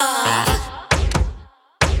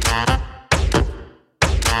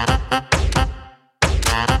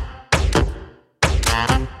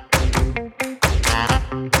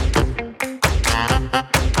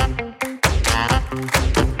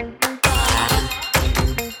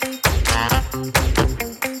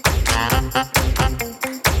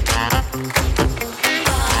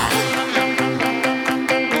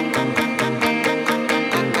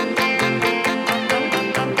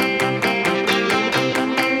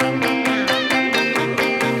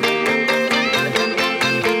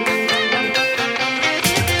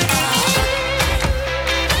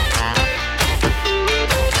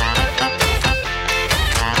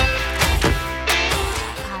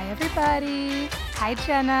Hi,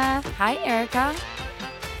 Jenna. Hi, Erica.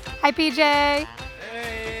 Hi, PJ.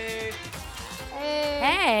 Hey! Hey.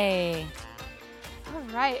 Hey. All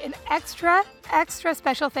right. An extra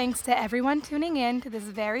special thanks to everyone tuning in to this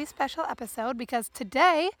very special episode because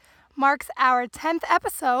today marks our 10th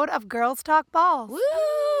episode of Girls Talk Balls. Woo!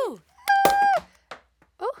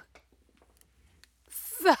 Oh.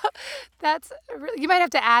 So that's you might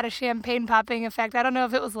have to add a champagne popping effect. I don't know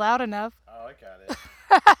if it was loud enough. Oh, I got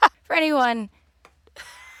it. For anyone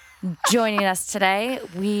joining us today,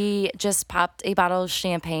 we just popped a bottle of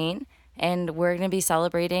champagne, and we're going to be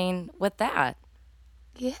celebrating with that.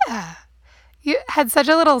 Yeah. You had such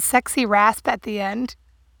a little sexy rasp at the end.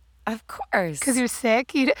 Of course. Because you're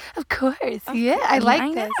sick? Of course. Yeah, I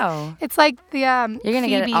like this. Know. It's like the You're gonna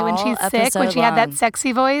get Phoebe it when all she's sick, when episode she had that long.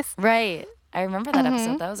 sexy voice. Right. I remember that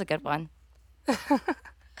episode. That was a good one.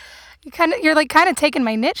 You're like kind of taking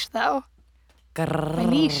my niche though. My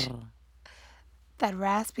niche. That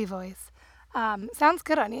raspy voice. Sounds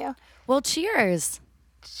good on you. Well, cheers.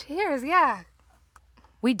 Cheers, yeah.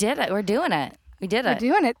 We did it. We're doing it. We did We're it.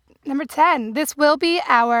 doing it. Number 10. This will be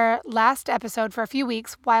our last episode for a few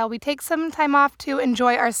weeks while we take some time off to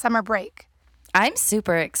enjoy our summer break. I'm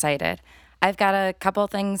super excited. I've got a couple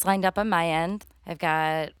things lined up on my end. I've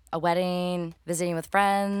got a wedding, visiting with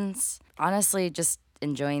friends, honestly, just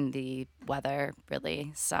enjoying the weather,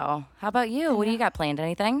 really. So, how about you? What do you got planned?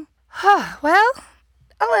 Anything? Well,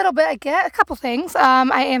 a little bit, I get a couple things. I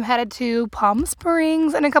am headed to Palm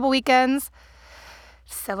Springs in a couple weekends.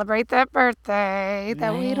 Celebrate that birthday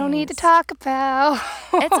that we don't need to Nice. talk about.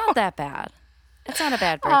 It's not that bad. It's not a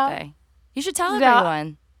bad birthday. You should tell no.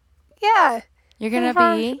 everyone. Yeah. You're going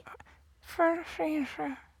to be For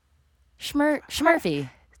Schmurphy.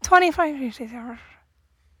 25.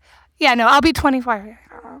 Yeah, no, I'll be 25.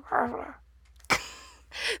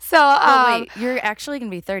 So, Oh, wait. You're actually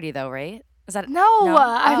going to be 30, though, right? Is that no,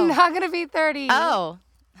 I'm not going to be 30. Oh.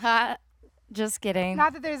 Just kidding.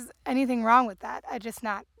 Not that there's anything wrong with that. I'm just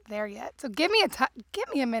not there yet. So give me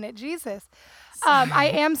a minute, Jesus. I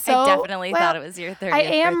am so. I definitely thought it was your 30th I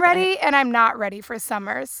am birthday. ready, and I'm not ready for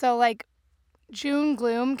summer. So like, June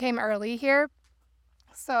gloom came early here,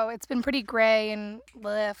 so it's been pretty gray and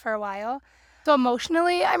bleh for a while. So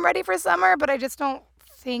emotionally, I'm ready for summer, but I just don't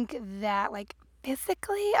think that like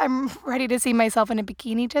physically, I'm ready to see myself in a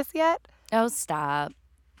bikini just yet. Oh, stop.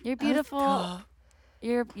 You're beautiful.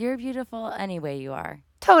 You're beautiful any way you are.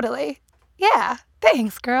 Totally. Yeah.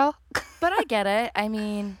 Thanks, girl. But I get it. I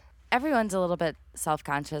mean, everyone's a little bit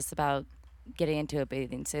self-conscious about getting into a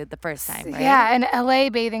bathing suit the first time, right? Yeah, and LA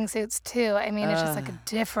bathing suits too. I mean, it's just like a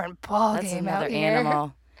different ball That's game another out here.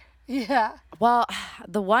 animal. Yeah. Well,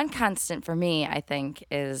 the one constant for me, I think,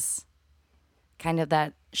 is kind of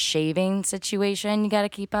that shaving situation you got to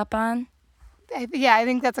keep up on. I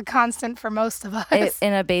think that's a constant for most of us.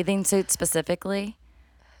 In a bathing suit specifically.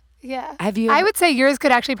 Yeah. Have you? I would say yours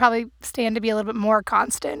could actually probably stand to be a little bit more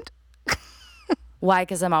constant. Why?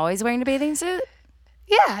 Because I'm always wearing a bathing suit?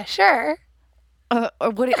 Yeah, sure. Or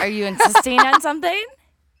what? Are you insisting on something?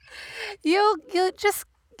 You'll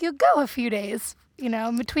go a few days,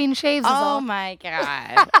 between shaves is Oh all. my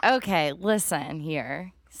God. Okay, listen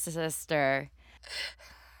here, sister.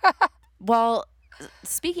 Well,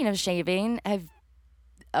 speaking of shaving,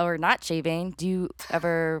 or not shaving,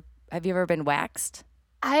 have you ever been waxed?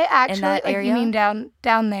 I actually that like, you area? mean down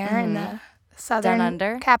there in the southern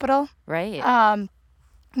under? capital? Right.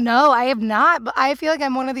 No, I have not, but I feel like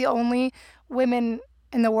I'm one of the only women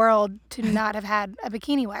in the world to not have had a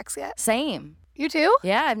bikini wax yet. Same. You too?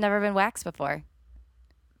 Yeah, I've never been waxed before.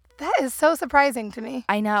 That is so surprising to me.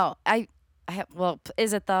 I know. Well,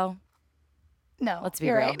 is it though? No, Let's be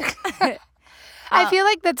you're real. right. I feel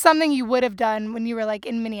like that's something you would have done when you were like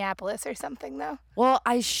in Minneapolis or something, though. Well,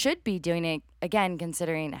 I should be doing it again,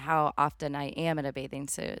 considering how often I am in a bathing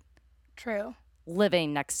suit, True.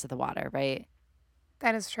 living next to the water, right?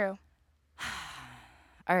 That is true.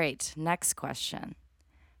 All right, next question.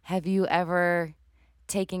 Have you ever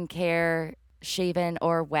taken care, shaven,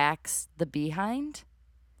 or waxed the behind?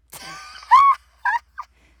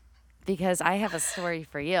 Because I have a story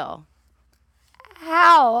for you.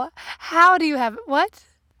 How? How do you have what?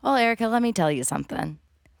 Well, Erica, let me tell you something.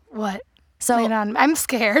 What? So, Wait on. I'm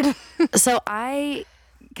scared. so I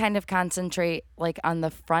kind of concentrate like on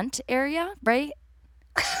the front area, right?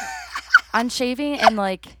 On shaving and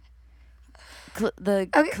like the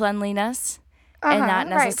cleanliness and not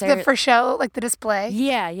necessarily Right. For show, like the display.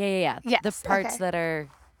 Yeah. Yes, The parts okay. that are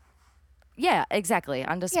exactly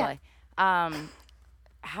on display.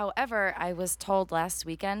 However, I was told last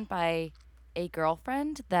weekend by a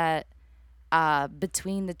girlfriend that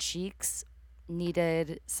between the cheeks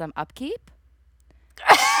needed some upkeep.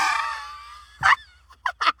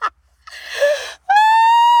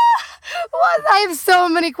 What? I have so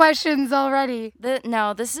many questions already.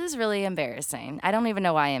 No, this is really embarrassing. I don't even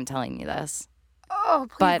know why I'm telling you this. Oh,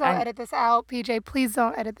 please But don't edit this out, PJ. Please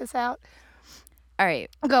don't edit this out. All right.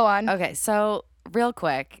 Go on. Okay, so real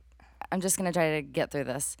quick, I'm just going to try to get through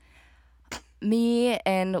this. Me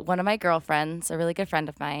and one of my girlfriends, a really good friend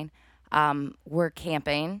of mine, were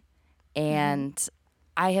camping, and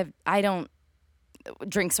I don't,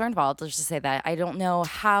 drinks were involved, let's just say that. I don't know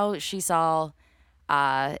how she saw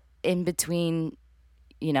in between,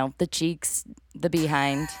 the cheeks, the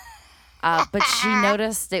behind, but she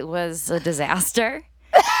noticed it was a disaster.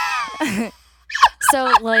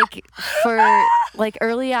 So,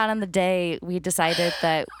 early on in the day, we decided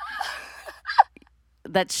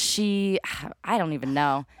that she, I don't even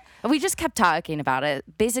know. We just kept talking about it.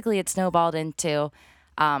 Basically, it snowballed into,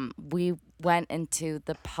 we went into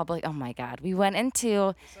the public, oh my God. We went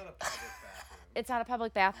into, It's not a public bathroom. it's not a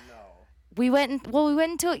public bath. No. We went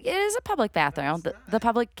into, it is a public bathroom, the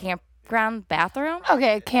public campground bathroom.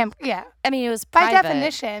 Okay, camp. Yeah. I mean, it was By private.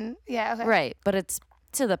 definition. Yeah. Okay. Right, but it's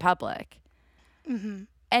to the public. Mm-hmm.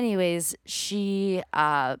 Anyways, she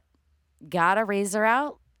got a razor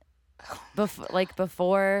out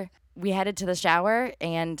before we headed to the shower,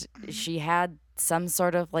 and she had some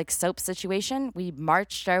sort of soap situation. We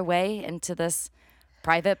marched our way into this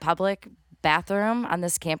private public bathroom on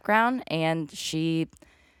this campground, and she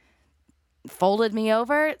folded me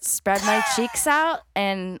over, spread my cheeks out,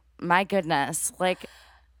 and my goodness,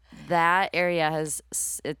 that area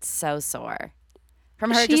it's so sore.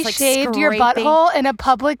 From her She just shaved your scraping- butthole in a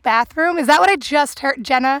public bathroom? Is that what I just heard,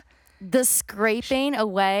 Jenna? The scraping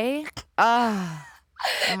away.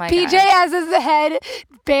 Oh my PJ God. has his head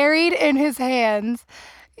buried in his hands.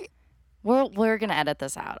 We're gonna edit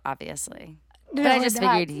this out, obviously. No, But I we're just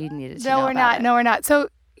not. figured you needed to No, know we're about not. it. No, we're not. So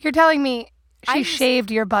you're telling me she I just- shaved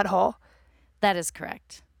your butthole? That is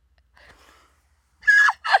correct.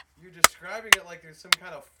 You're describing it like there's some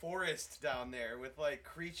kind of forest down there with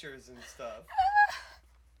creatures and stuff.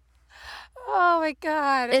 Oh my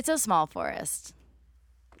God. It's a small forest.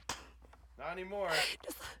 Not anymore.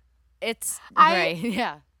 It's I- right.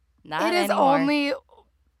 Yeah. Not It is anymore. only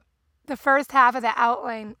the first half of the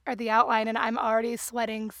outline, and I'm already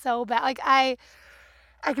sweating so bad. I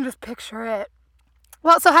can just picture it.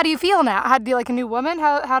 Well, so how do you feel now? How do you like a new woman?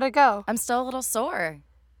 How'd it go? I'm still a little sore.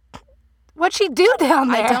 What'd she do down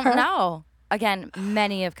there? I don't know. Again,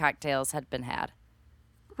 many of cocktails had been had.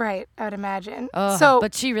 Right, I would imagine. Ugh, So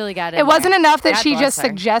but she really got it. it wasn't enough that God she bless just her.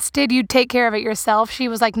 suggested you take care of it yourself. She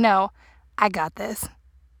was like, "No, I got this."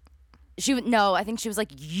 No, I think she was like,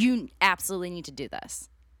 you absolutely need to do this.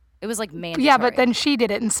 It was mandatory. Yeah, but then she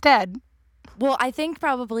did it instead. Well, I think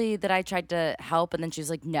probably that I tried to help, and then she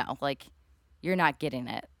was like, no, you're not getting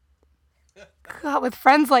it. God, with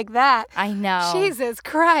friends like that. I know. Jesus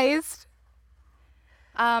Christ.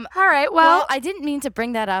 All All right, well, I didn't mean to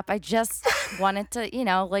bring that up. I just wanted to,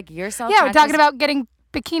 yourself. yeah, we're talking about getting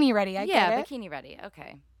bikini ready. I yeah, get it. bikini ready.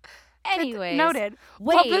 Okay. Anyways, Noted.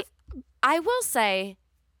 Wait, Well, I will say,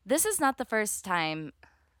 this is not the first time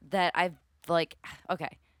that I've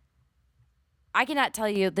okay. I cannot tell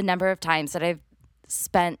you the number of times that I've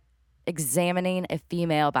spent examining a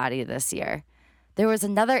female body this year. There was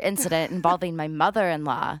another incident involving my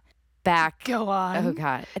mother-in-law back. Go on. Oh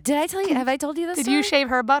God! Did I tell you? Have I told you this? Did you story? shave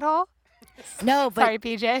her butthole? No, but Sorry,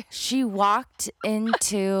 PJ. she walked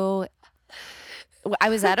into. I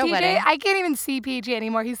was at a PJ, wedding. I can't even see PJ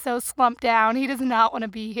anymore. He's so slumped down. He does not want to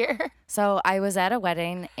be here. So I was at a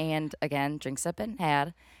wedding, and again, drinks have been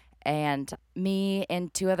had, and me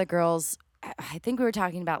and two other girls, I think we were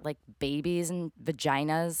talking about babies and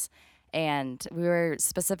vaginas, and we were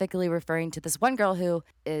specifically referring to this one girl who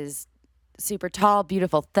is super tall,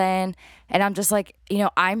 beautiful, thin, and I'm just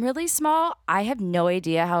I'm really small. I have no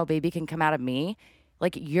idea how a baby can come out of me.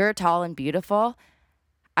 You're tall and beautiful.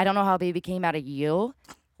 I don't know how a baby came out of you.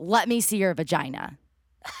 Let me see your vagina.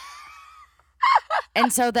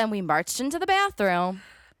 And so then we marched into the bathroom,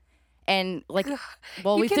 and we You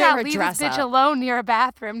threw cannot her leave dress this bitch up. alone near a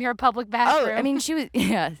bathroom, near a public Oh, bathroom. I mean, she was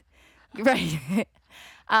yeah, right.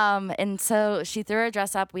 And so she threw her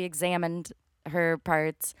dress up. We examined her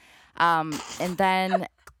parts, and then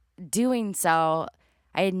doing so,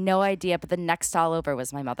 I had no idea. But the next stall over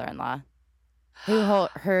was my mother-in-law, who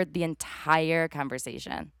heard the entire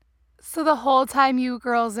conversation. So the whole time you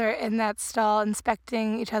girls are in that stall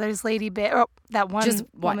inspecting each other's lady bit, or that one Just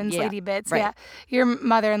one, woman's yeah, lady bits, right. yeah. Your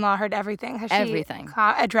mother-in-law heard everything. Has Everything. she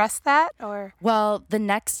addressed that, or Well, the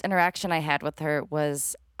next interaction I had with her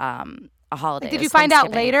was a holiday. did It you was find out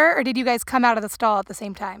Thanksgiving. later, or did you guys come out of the stall at the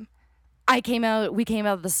same time? We came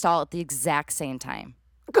out of the stall at the exact same time.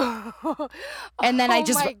 And then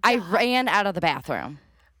I ran out of the bathroom.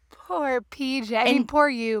 Poor PJ. I mean, poor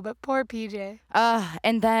you, but poor PJ.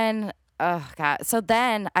 And then, oh God. So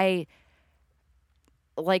then I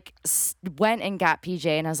went and got PJ,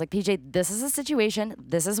 and I was like, PJ, this is a situation.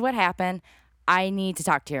 This is what happened. I need to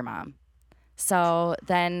talk to your mom. So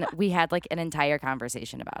then we had like an entire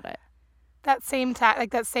conversation about it. That same time,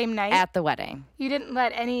 like that same night? At the wedding. You didn't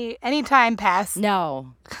let any time pass?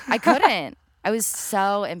 No, I couldn't. I was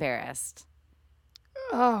so embarrassed.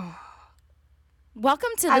 Oh. Welcome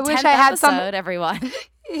to the 10th episode, everyone.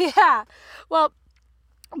 Yeah. Well,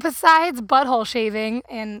 besides butthole shaving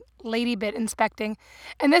and lady bit inspecting,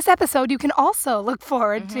 in this episode you can also look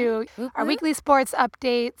forward to our weekly sports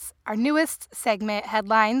updates, our newest segment,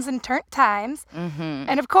 Headlines and Turnt Times,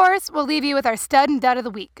 and of course, we'll leave you with our stud and dud of the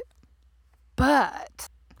week. But,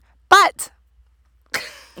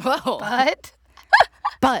 whoa.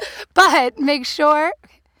 But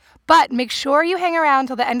make sure you hang around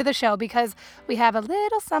till the end of the show because we have a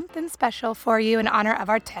little something special for you in honor of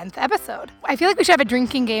our 10th episode. I feel like we should have a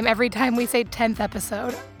drinking game every time we say 10th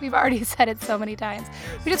episode. We've already said it so many times.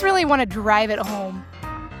 We just really want to drive it home.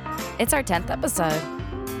 It's our 10th episode.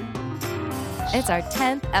 It's our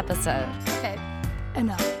 10th episode. Okay,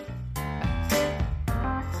 enough.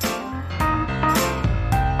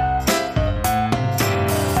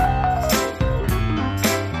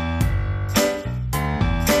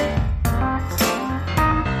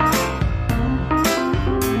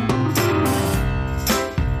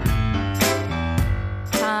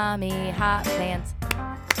 Tommy Hot Pants.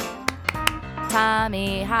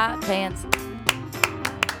 Tommy Hot Pants.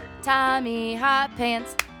 Tommy Hot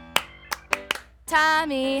Pants.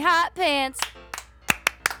 Tommy Hot Pants.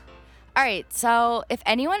 All right, so if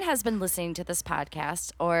anyone has been listening to this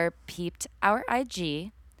podcast or peeped our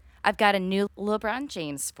IG, I've got a new LeBron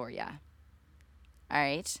James for you. All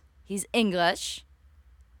right, he's English.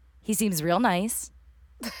 He seems real nice.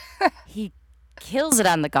 He kills it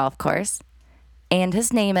on the golf course. And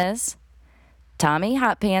his name is Tommy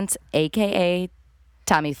Hot Pants, a.k.a.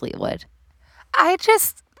 Tommy Fleetwood. I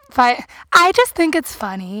just think it's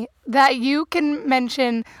funny that you can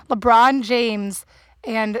mention LeBron James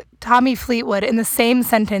and Tommy Fleetwood in the same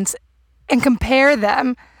sentence and compare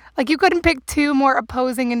them. Like you couldn't pick two more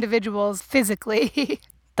opposing individuals physically.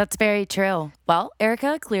 That's very true. Well,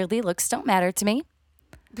 Erica, clearly looks don't matter to me.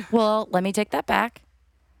 Well, let me take that back.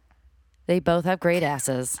 They both have great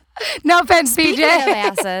asses. No offense, Speaking BJ. of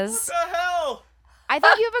asses. What the hell? I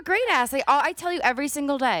think you have a great ass. I tell you every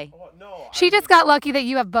single day. Oh, no. She just got lucky that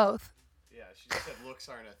you have both. Yeah, she just said looks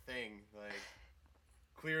aren't a thing. Like,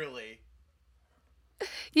 clearly.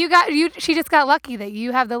 She just got lucky that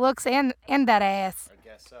you have the looks and that ass. I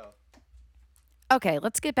guess so. Okay,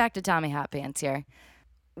 let's get back to Tommy Hot Pants here.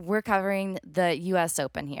 We're covering the U.S.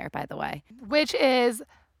 Open here, by the way. Which is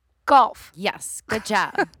golf. Yes, good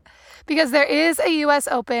job. Because there is a U.S.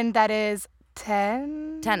 Open that is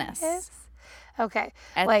tennis. Okay.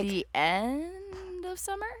 At the end of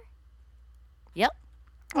summer? Yep.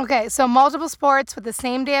 Okay, so multiple sports with the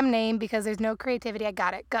same damn name because there's no creativity. I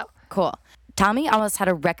got it. Go. Cool. Tommy almost had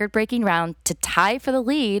a record-breaking round to tie for the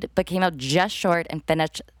lead, but came out just short and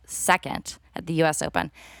finished second at the U.S.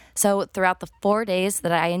 Open. So throughout the 4 days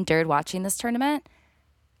that I endured watching this tournament,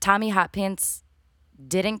 Tommy Hot Pants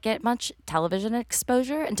didn't get much television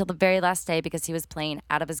exposure until the very last day because he was playing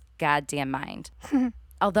out of his goddamn mind.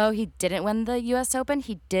 Although he didn't win the U.S. Open,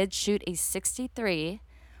 he did shoot a 63,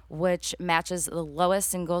 which matches the lowest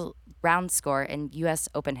single round score in U.S.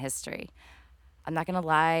 Open history. I'm not going to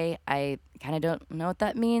lie, I kind of don't know what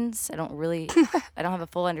that means. I don't have a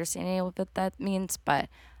full understanding of what that means, but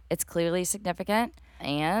it's clearly significant.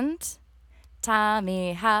 And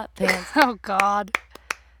Tommy Hot Pants. Oh, God.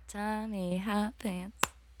 Tommy Hot Pants.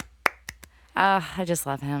 I just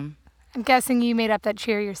love him. I'm guessing you made up that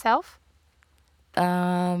cheer yourself?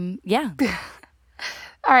 Yeah.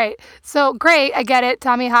 All right. So, great. I get it.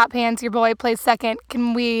 Tommy Hot Pants, your boy, plays second.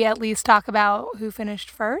 Can we at least talk about who finished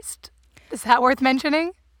first? Is that worth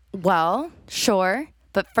mentioning? Well, sure.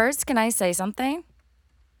 But first, can I say something?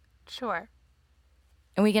 Sure.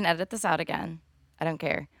 And we can edit this out again. I don't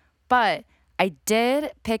care. But I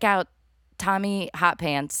did pick out Tommy Hot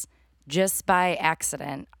Pants just by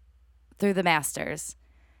accident through the Masters.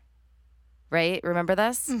 Right? Remember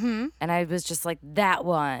this? Mm-hmm. And I was just like, that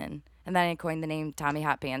one. And then I coined the name Tommy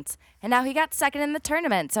Hot Pants. And now he got second in the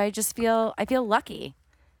tournament. So I feel lucky.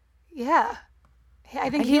 Yeah. I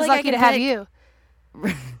think I he's feel like lucky to have you.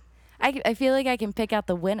 I feel like I can pick out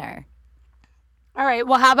the winner. All right.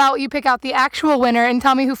 Well, how about you pick out the actual winner and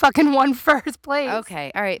tell me who fucking won first place?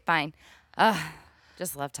 Okay. All right. Fine.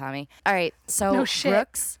 Just love Tommy. All right. So No shit.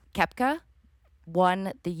 Brooks Koepka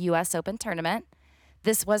won the U.S. Open tournament.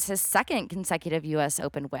 This was his second consecutive U.S.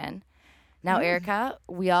 Open win. Now, Erica,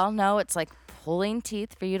 we all know it's like pulling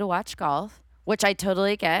teeth for you to watch golf, which I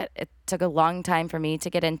totally get. It took a long time for me to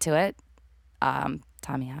get into it.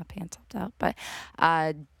 Tommy Hot Pants helped out. But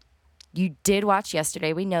you did watch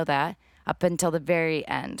yesterday. We know that. Up until the very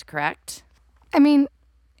end, correct? I mean,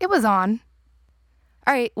 it was on.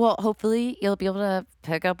 All right. Well, hopefully you'll be able to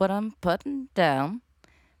pick up what I'm putting down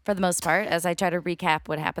for the most part as I try to recap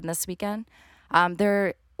what happened this weekend.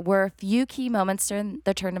 There were a few key moments during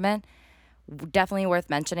the tournament, definitely worth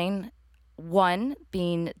mentioning. One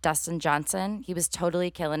being Dustin Johnson. He was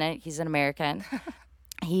totally killing it. He's an American.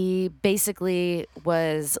 He basically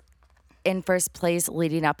was in first place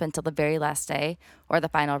leading up until the very last day, or the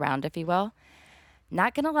final round, if you will.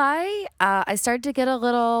 Not gonna lie, I started to get a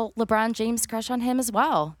little LeBron James crush on him as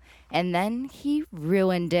well. And then he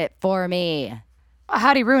ruined it for me.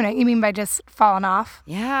 How'd he ruin it? You mean by just falling off?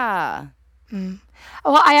 Yeah.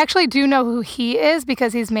 Well, I actually do know who he is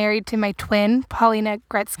because he's married to my twin, Paulina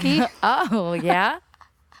Gretzky. Oh, yeah?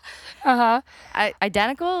 Uh-huh.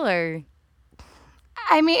 Identical or?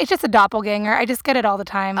 I mean, it's just a doppelganger. I just get it all the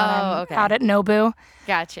time when I'm okay. out at Nobu.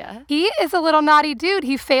 Gotcha. He is a little naughty dude.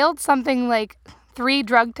 He failed something like 3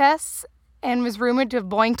 drug tests and was rumored to have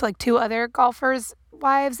boinked like 2 other golfers'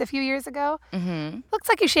 wives a few years ago. Mm-hmm. Looks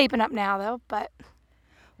like he's shaping up now, though, but...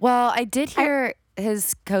 Well, I did hear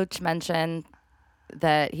his coach mention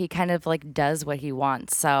that he kind of like does what he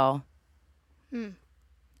wants, so... And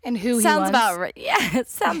who he Sounds was. about right. Yeah, it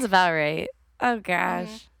sounds about right. Oh,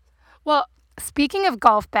 gosh. Well, speaking of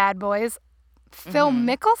golf bad boys, Phil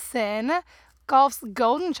Mickelson, golf's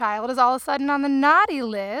golden child, is all of a sudden on the naughty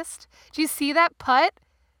list. Did you see that putt?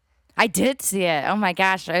 I did see it. Oh, my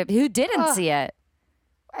gosh. Who didn't see it?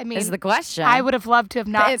 I mean, Is the question. I would have loved to have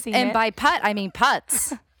not seen and it. by putt, I mean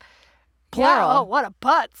putts. Plural. Yeah, oh, what a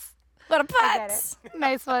putts. What a I get putts. it.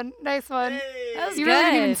 Nice one. Nice one. That was You really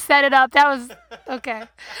didn't even good. set it up. That was okay.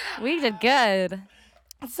 We did good.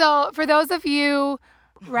 So, for those of you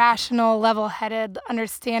rational, level-headed,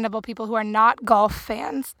 understandable people who are not golf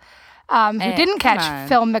fans, who didn't come catch on.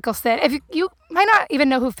 Phil Mickelson, if you might not even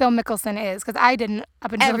know who Phil Mickelson is, because I didn't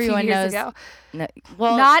up until Everyone a few knows. years ago. No,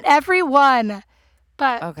 well, Not everyone,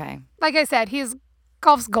 but okay. like I said, he's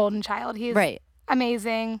golf's golden child. He's Right.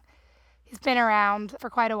 amazing. He's been around for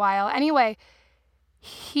quite a while. Anyway,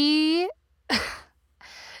 he's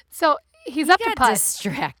up to Got putt.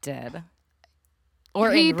 distracted.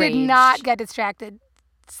 Or He did enraged. not get distracted.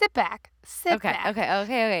 Sit back. Sit Okay, back.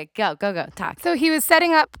 okay. Go. Talk. So he was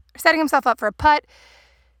setting himself up for a putt.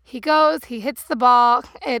 He goes, he hits the ball,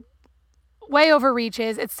 it way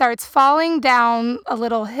overreaches, it starts falling down a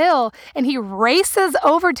little hill, and he races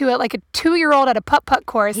over to it like a 2-year-old at a putt-putt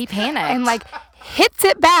course. He panicked. And like hits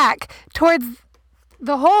it back towards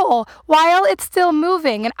the hole while it's still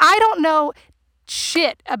moving. And I don't know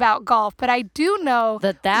shit about golf, but I do know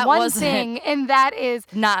That one wasn't thing, and that is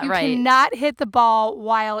not you right. cannot hit the ball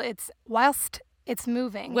whilst it's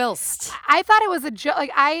moving. Whilst. I thought it was a joke.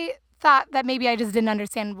 Like, I thought that maybe I just didn't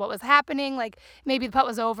understand what was happening. Like, maybe the putt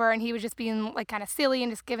was over and he was just being like kind of silly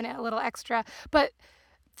and just giving it a little extra. But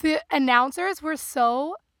the announcers were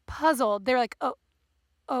so puzzled. They were like,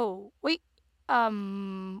 oh, wait,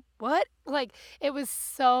 what? Like, it was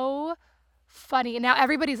so funny. And now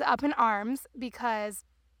everybody's up in arms because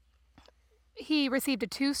he received a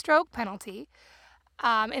 2-stroke penalty.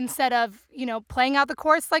 Instead of, playing out the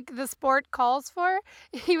course like the sport calls for,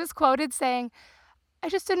 he was quoted saying, "I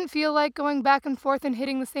just didn't feel like going back and forth and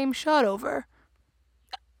hitting the same shot over."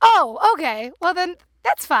 Oh, okay. Well, then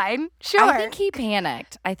that's fine. Sure. I think he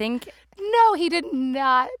panicked. No, he did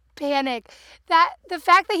not panic. The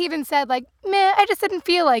fact that he even said, like, "Meh, I just didn't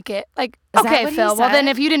feel like it." Like, Is that okay, what he Phil, well, then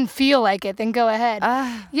said? if you didn't feel like it, then go ahead.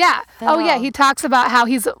 Yeah. Oh, yeah. Phil. He talks about how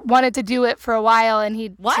he's wanted to do it for a while and he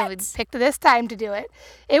What? picked this time to do it.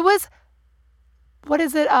 It was, what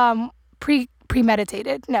is it?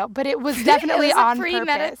 Premeditated. No, but it was definitely it was on a purpose.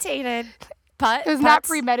 premeditated putt. It was not putts.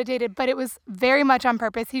 premeditated, but it was very much on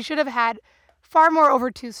purpose. He should have had far more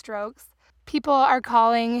over 2 strokes. People are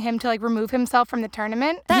calling him to like remove himself from the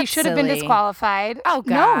tournament. He That's should have been silly. disqualified. Oh,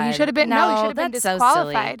 No, he God. should have been. No, he should have been that's so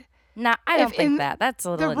silly. disqualified. No, I don't If think in that. That's a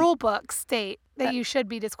The little. rule books state that you should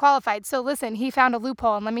be disqualified. So listen, he found a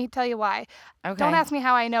loophole, and let me tell you why. Okay. Don't ask me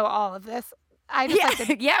how I know all of this. I just like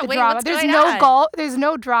the, yeah, the wait, drama. what's There's going no on? There's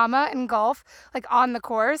no drama in golf, like on the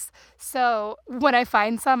course. So when I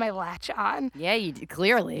find some, I latch on. Yeah, you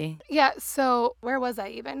clearly. Yeah. So where was I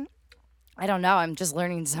even? I don't know. I'm just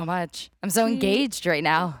learning so much. I'm so engaged right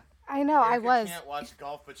now. I know, I Erica was. can't watch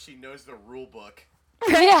golf, but she knows the rule book.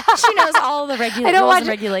 Yeah. She knows all the I don't rules watch and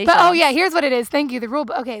it, regulations. but oh yeah, here's what it is. Thank you. The rule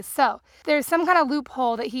book. Okay, so there's some kind of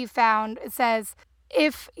loophole that he found. It says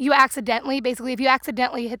if you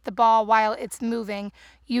accidentally hit the ball while it's moving,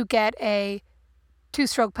 you get a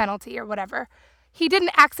 2-stroke penalty or whatever. He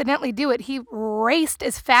didn't accidentally do it. He raced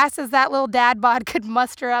as fast as that little dad bod could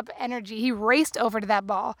muster up energy. He raced over to that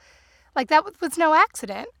ball. Like that was no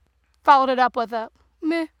accident. Followed it up with a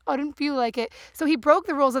meh, I didn't feel like it. So he broke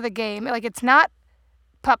the rules of the game. Like it's not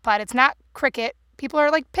putt-putt. It's not cricket. People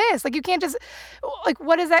are like pissed. Like you can't just, like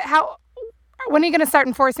what is that? How, when are you going to start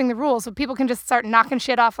enforcing the rules so people can just start knocking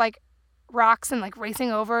shit off like rocks and like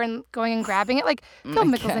racing over and going and grabbing it? Like Phil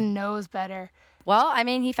Mickelson knows better. Well, I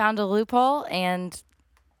mean, he found a loophole and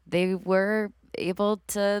they were able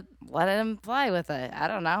to let him fly with it. I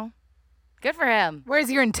don't know. Good for him.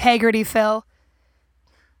 Where's your integrity, Phil?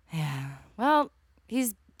 Yeah. Well,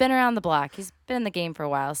 he's been around the block. He's been in the game for a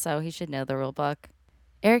while, so he should know the rule book.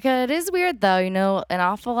 Erica, it is weird though. You know an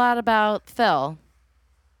awful lot about Phil.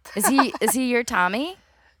 Is he your Tommy?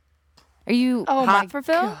 Are you hot for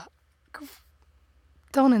Phil? God.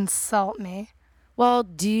 Don't insult me. Well,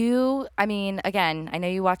 I mean, again, I know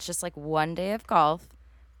you watched just like one day of golf,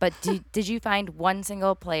 but did you find one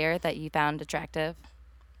single player that you found attractive?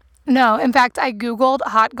 No, in fact, I Googled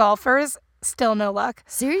hot golfers. Still no luck.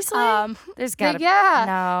 Seriously? There's gotta yeah.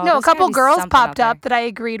 no. A there's couple gotta be girls something popped out up that I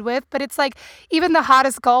agreed with, but it's like even the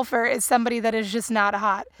hottest golfer is somebody that is just not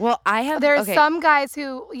hot. Well, I have. There are okay. some guys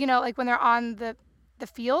who, like when they're on the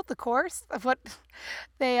field, the course of what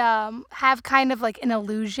they have kind of like an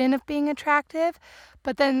illusion of being attractive,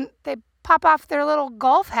 but then they pop off their little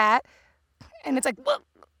golf hat, and it's like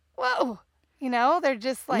whoa, they're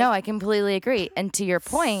just like. No, I completely agree. And to your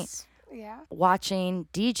point, yeah. watching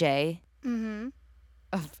DJ. Mm-hmm.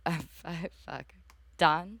 Fuck.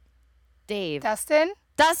 Dave. Dustin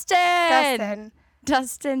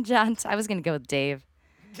Johnson. I was gonna go with Dave.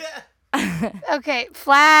 Okay,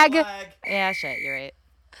 flag. Yeah, shit, you're right.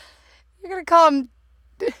 You're gonna call him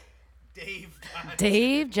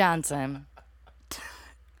Dave Johnson.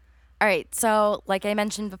 All right, so like I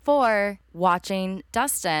mentioned before, watching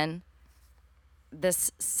Dustin,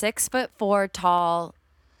 this 6'4" tall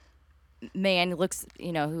man looks,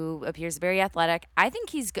 who appears very athletic. I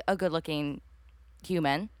think he's a good-looking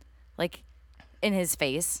human, like in his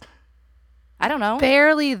face. I don't know.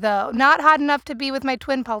 Barely though. Not hot enough to be with my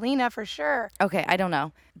twin Paulina for sure. Okay, I don't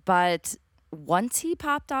know. But once he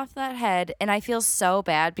popped off that head, and I feel so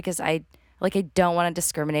bad because I don't want to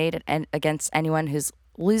discriminate against anyone who's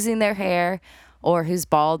losing their hair or who's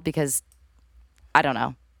bald because I don't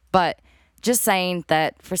know. But just saying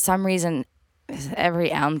that for some reason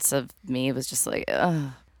every ounce of me was just like,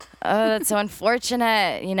 ugh. Oh, that's so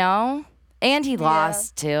unfortunate, And he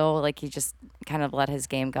lost too. Like he just kind of let his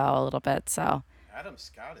game go a little bit. So Adam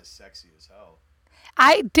Scott is sexy as hell.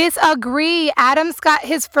 I disagree. Adam Scott,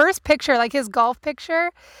 his first picture, like his golf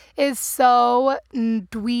picture, is so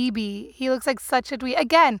dweeby. He looks like such a dweeb.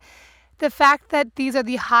 Again, the fact that these are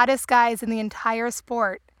the hottest guys in the entire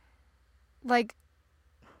sport, like,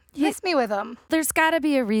 miss me with them. There's got to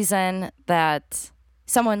be a reason that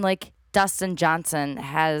someone like Dustin Johnson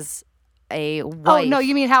has a wife. Oh, no,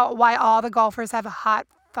 you mean why all the golfers have hot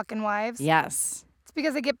fucking wives? Yes. It's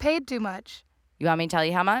because they get paid too much. You want me to tell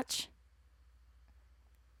you how much?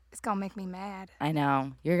 It's going to make me mad. I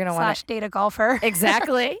know. You're going to want to... date a golfer.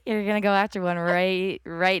 Exactly. You're going to go after one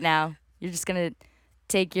right now. You're just going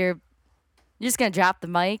to drop the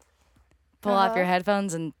mic, pull off your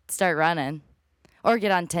headphones, and start running. Or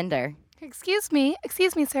get on Tinder. Excuse me,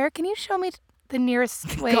 sir. Can you show me the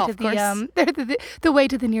nearest way golf to the the way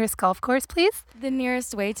to the nearest golf course, please? The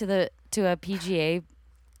nearest way to a PGA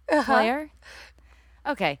player?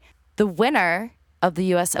 Okay. The winner of the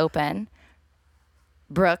US Open,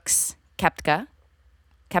 Brooks Koepka.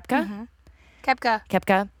 Mm-hmm.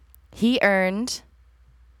 Koepka. He earned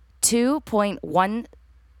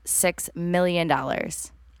 $2.16 million.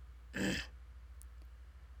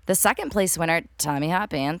 The second place winner, Tommy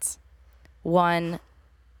Hotpants, won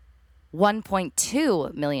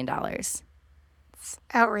 $1.2 million. It's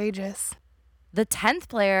outrageous. The 10th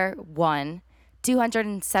player won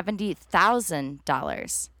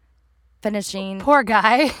 $270,000, finishing... Poor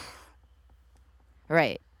guy.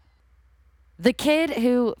 Right. The kid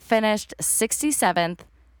who finished 67th,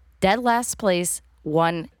 dead last place,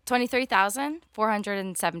 won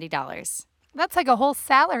 $23,470. That's like a whole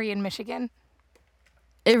salary in Michigan.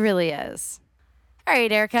 It really is. All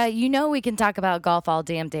right, Erica, we can talk about golf all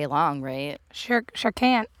damn day long, right? Sure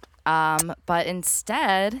can't. But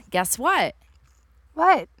instead, guess what?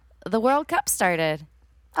 What? The World Cup started.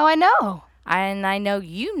 Oh, I know. And I know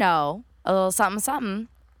you know a little something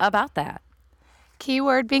about that.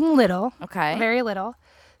 Keyword being little. Okay. Very little.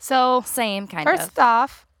 So Same kind first of.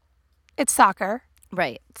 off, it's soccer.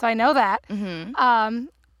 Right. So I know that. Mm-hmm.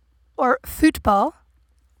 Or football,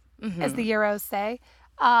 Mm-hmm. as the Euros say.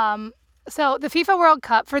 So the FIFA World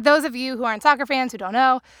Cup, for those of you who aren't soccer fans who don't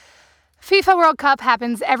know, FIFA World Cup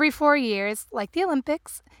happens every 4 years, like the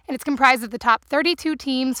Olympics, and it's comprised of the top 32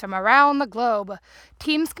 teams from around the globe.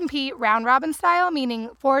 Teams compete round-robin style,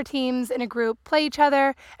 meaning 4 teams in a group play each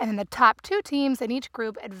other, and then the top 2 teams in each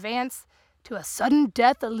group advance to a sudden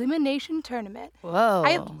death elimination tournament. Whoa.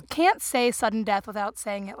 I can't say sudden death without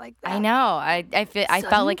saying it like that. I know. I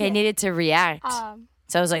felt like I Sudden needed to react. Um,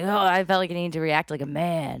 So I was like, oh, I felt like I needed to react like a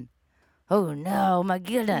man. Oh, no, my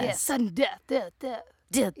goodness. yeah, sudden death, death.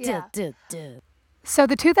 Duh, Yeah. duh, duh, duh. So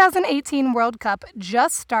the 2018 World Cup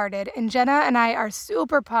just started, and Jenna and I are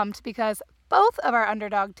super pumped because both of our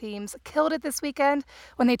underdog teams killed it this weekend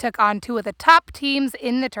when they took on 2 of the top teams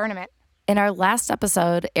in the tournament. In our last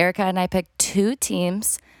episode, Erica and I picked 2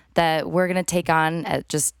 teams that we're going to take on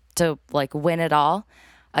just to like win it all.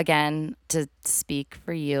 Again, to speak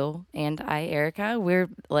for you and I, Erica,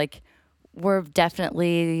 we're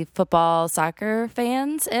definitely football, soccer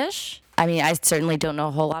fans-ish. I mean, I certainly don't know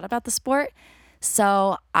a whole lot about the sport.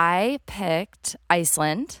 So I picked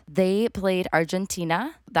Iceland. They played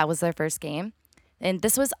Argentina. That was their first game. And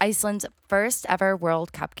this was Iceland's first ever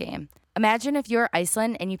World Cup game. Imagine if you're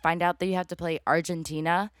Iceland and you find out that you have to play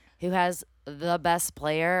Argentina, who has the best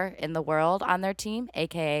player in the world on their team,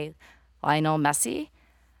 aka Lionel Messi.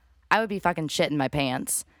 I would be fucking shitting my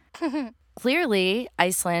pants. Clearly,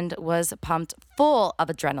 Iceland was pumped full of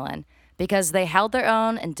adrenaline because they held their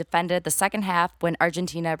own and defended the second half when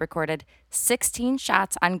Argentina recorded 16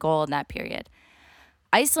 shots on goal in that period.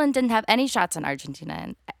 Iceland didn't have any shots on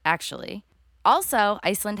Argentina, actually. Also,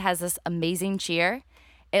 Iceland has this amazing cheer.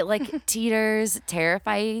 It like teeters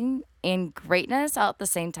terrifying and greatness all at the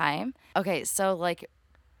same time. Okay, so like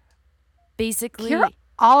basically You're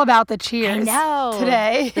all about the cheers I know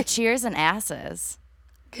today. the cheers and asses.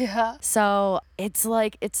 Yeah. So it's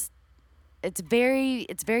like it's very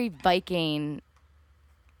Viking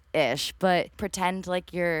ish, but pretend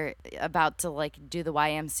like you're about to like do the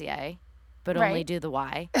YMCA, but only Right. do the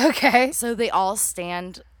Y. Okay. So they all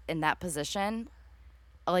stand in that position,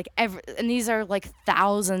 like and these are like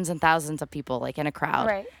thousands and thousands of people like in a crowd.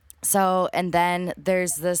 Right. So and then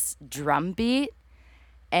there's this drum beat,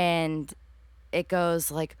 and it goes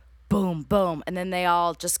like boom, boom, and then they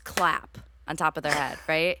all just clap on top of their head,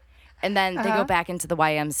 right? And then they go back into the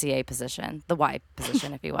YMCA position, the Y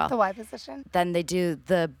position, if you will. The Y position. Then they do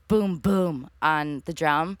the boom, boom on the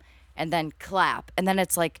drum, and then clap, and then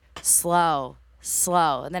it's like slow,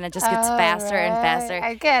 and then it just gets faster and faster.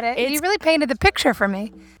 I get it. It's- You really painted the picture for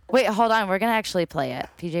me. Wait, hold on, we're gonna actually play it.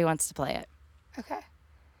 PJ wants to play it. Okay.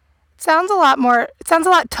 It sounds a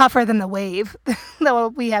lot tougher than the wave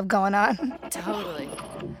that we have going on. Totally.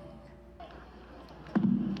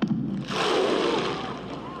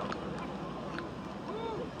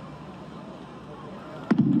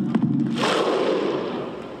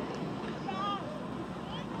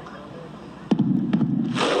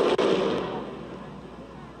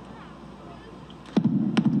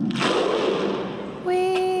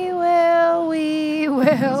 We will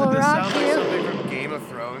Doesn't this rock sound like you. something from Game of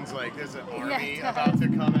Thrones? Like there's an army it does. about to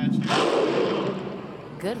come at you.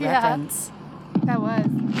 Good Yeah. reference. That was.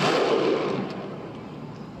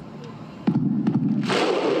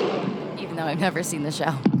 Even though I've never seen the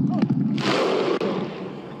show.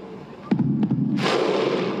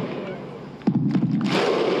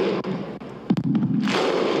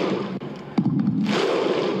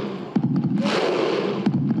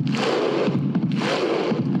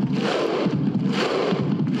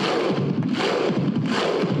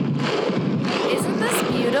 Isn't this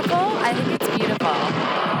beautiful? I think it's beautiful.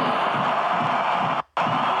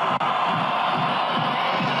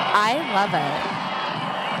 I love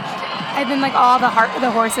it. And then like all the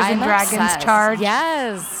horses and I'm dragons obsessed. charge.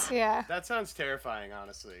 Yes. Yeah. That sounds terrifying,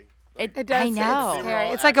 honestly. It It does. I know. It's, They were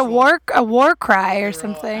all it's like a actual- war cry or They were all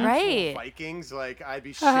something. actual Right. Vikings, like I'd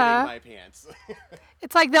be shitting Uh-huh. my pants.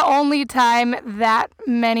 It's like the only time that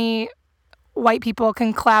many white people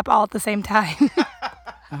can clap all at the same time.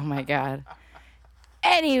 Oh my God.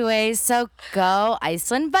 Anyways, so go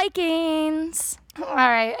Iceland Vikings. All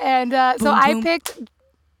right, and so Boom, I boom. picked.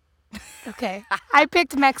 Okay, I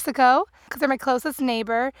picked Mexico because they're my closest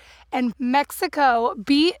neighbor, and Mexico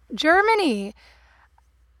beat Germany.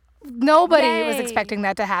 Nobody was Yay. expecting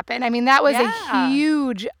that to happen. I mean, that was a Yeah.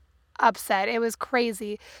 huge upset. It was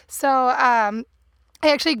crazy. So I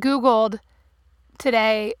actually Googled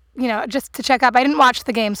today, just to check up. I didn't watch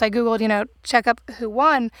the game, so I Googled, check up who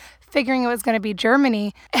won, figuring it was going to be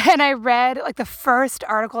Germany. And I read, the first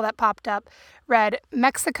article that popped up read,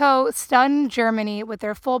 Mexico stunned Germany with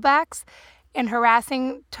their fullbacks and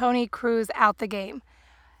harassing Toni Kroos out the game.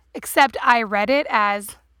 Except I read it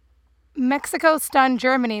as Mexico stunned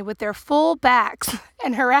Germany with their full backs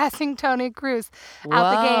and harassing Toni Kroos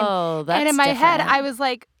out the game. Whoa, that's And in my head, different. I was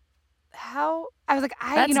like, how? I was like,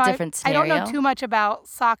 That's a different I don't know scenario. too much about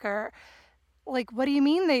soccer. What do you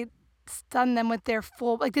mean they stunned them with their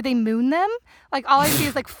full? Did they moon them? All I see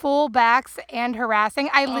is full backs and harassing.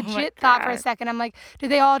 I Oh my legit thought for a God. second, I'm like,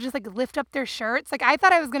 did they all just lift up their shirts? I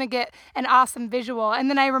thought I was gonna get an awesome visual, and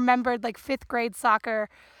then I remembered 5th grade soccer.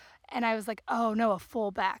 And I was like, oh no, a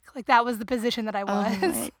fullback. That was the position that I Oh was. my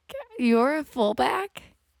God. You're a fullback?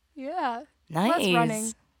 Yeah. Nice. Plus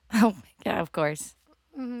running. Oh my God, of course.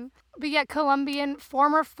 But yeah, Colombian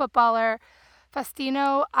former footballer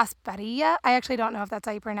Faustino Asprilla. I actually don't know if that's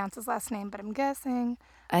how you pronounce his last name, but I'm guessing.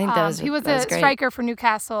 I think He was that was a great. striker for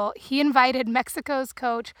Newcastle. He invited Mexico's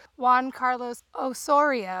coach Juan Carlos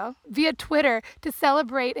Osorio via Twitter to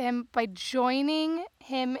celebrate him by joining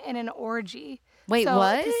him in an orgy. Wait, So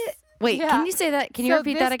what? this- Wait, yeah. can you say that? Can you So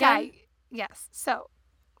repeat this that again? guy- yes. So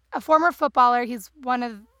a former footballer. He's one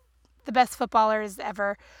of the best footballers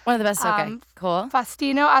ever. One of the best. Okay, um, cool.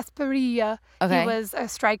 Faustino Asprilla. Okay. He was a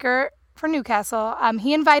striker for Newcastle.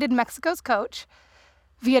 He invited Mexico's coach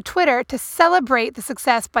via Twitter to celebrate the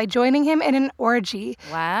success by joining him in an orgy.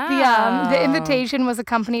 Wow. The invitation was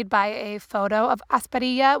accompanied by a photo of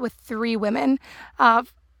Asprilla with 3 women.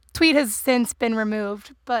 Tweet has since been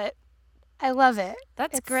removed, but I love it.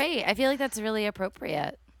 That's great. I feel like that's really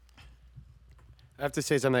appropriate. I have to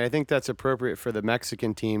say something. I think that's appropriate for the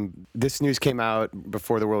Mexican team. This news came out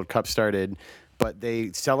before the World Cup started, but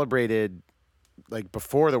they celebrated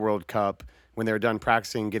before the World Cup when they were done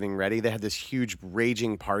practicing, getting ready. They had this huge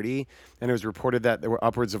raging party, and it was reported that there were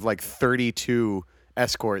upwards of 32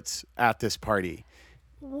 escorts at this party.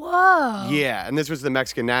 Whoa. Yeah, and this was the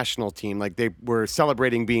Mexican national team. They were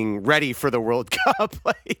celebrating being ready for the World Cup.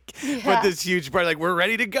 With this huge party, we're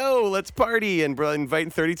ready to go. Let's party, and we're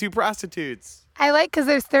inviting 32 prostitutes. I like because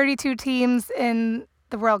there's 32 teams in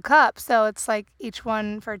the World Cup, so it's each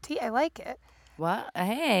one for a team. I like it. What?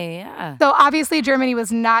 Hey, yeah. So obviously Germany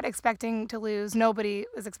was not expecting to lose. Nobody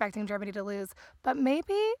was expecting Germany to lose. But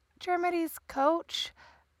maybe Germany's coach,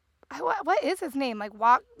 what is his name?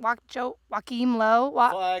 Joachim Low?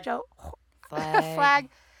 Flag. Flag.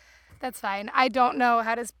 That's fine. I don't know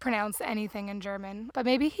how to pronounce anything in German. But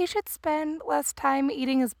maybe he should spend less time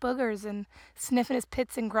eating his boogers and sniffing his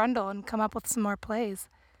pits and grundle and come up with some more plays.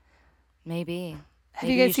 Maybe. Have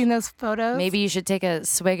you guys seen those photos? Maybe you should take a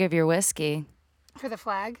swig of your whiskey. For the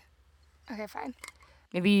flag? Okay, fine.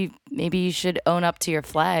 Maybe you should own up to your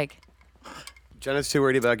flag. Jenna's too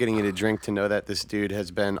worried about getting you to drink to know that this dude has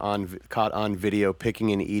been caught on video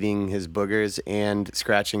picking and eating his boogers and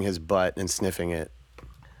scratching his butt and sniffing it.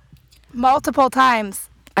 Multiple times.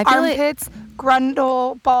 I feel Armpits,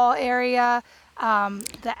 grundle ball area,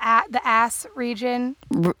 the ass region.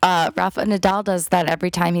 Rafa Nadal does that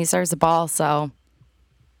every time he serves a ball, so.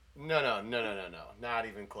 No. Not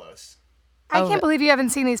even close. I can't believe you haven't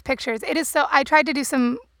seen these pictures. It is so. I tried to do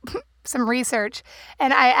some research,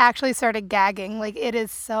 and I actually started gagging. It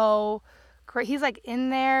is so great. He's in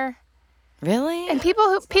there, Really? and people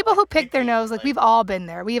who pick their nose, we've all been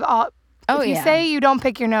there. We've all. Oh, if you yeah. say you don't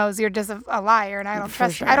pick your nose, you're just a liar, and I don't For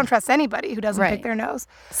trust. sure. I don't trust anybody who doesn't pick Right. their nose.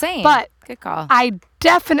 Same. But good call. I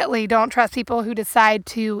definitely don't trust people who decide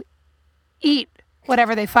to eat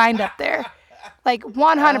whatever they find up there.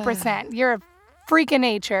 100%. You're a freak of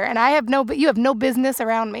nature, and you have no business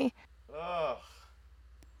around me. Ugh.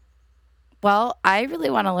 Well, I really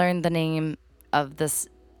want to learn the name of this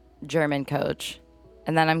German coach,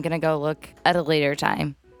 and then I'm going to go look at a later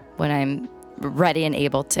time when I'm ready and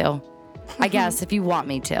able to. I guess if you want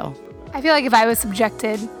me to. I feel like if I was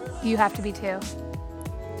subjected, you have to be too.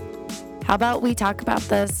 How about we talk about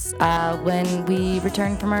this when we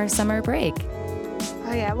return from our summer break?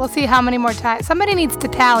 Oh yeah, we'll see how many more times. Somebody needs to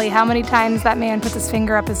tally how many times that man puts his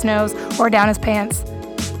finger up his nose or down his pants.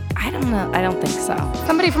 I don't know. I don't think so.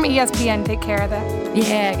 Somebody from ESPN take care of that.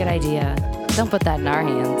 Yeah, good idea. Don't put that in our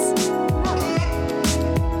hands.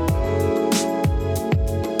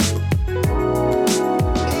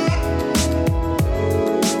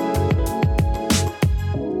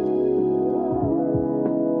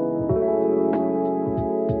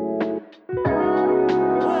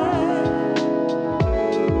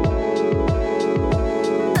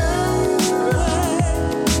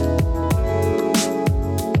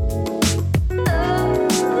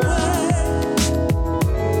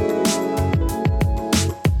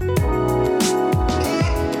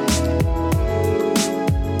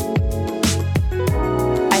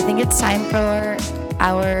 it's time for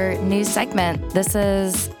our new segment. This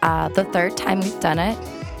is the third time we've done it.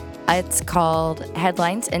 It's called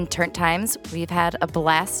Headlines in Turnt Times. We've had a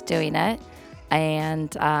blast doing it.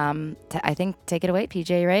 And I think take it away,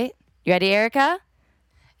 PJ, right? You ready, Erica?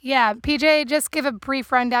 Yeah, PJ, just give a brief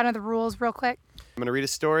rundown of the rules real quick. I'm going to read a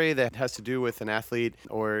story that has to do with an athlete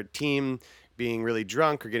or team being really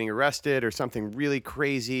drunk or getting arrested or something really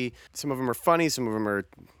crazy. Some of them are funny, some of them are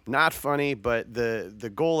not funny, but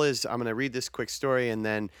the goal is I'm going to read this quick story, and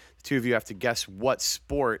then the two of you have to guess what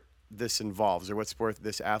sport this involves or what sport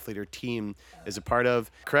this athlete or team is a part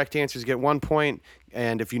of. Correct answers get 1 point,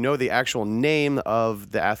 and if you know the actual name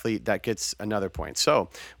of the athlete, that gets another point. So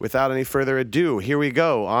without any further ado, here we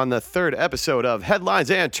go on the third episode of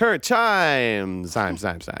Headlines and Turnt Times.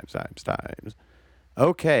 Times.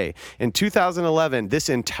 Okay, in 2011, this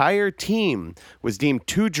entire team was deemed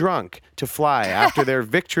too drunk to fly after their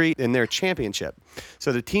victory in their championship.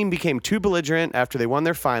 So the team became too belligerent after they won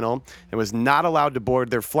their final and was not allowed to board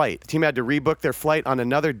their flight. The team had to rebook their flight on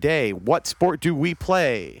another day. What sport do we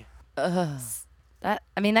play? That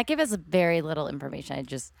gives us very little information.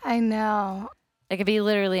 I know. It could be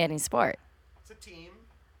literally any sport. It's a team.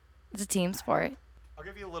 It's a team sport. I'll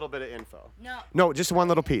give you a little bit of info. No. No, just one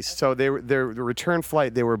little piece. So their return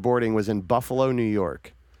flight they were boarding was in Buffalo, New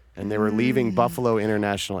York, and they were leaving Buffalo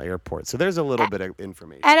International Airport. So there's a little bit of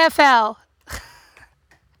information. NFL.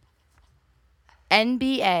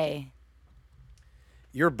 NBA.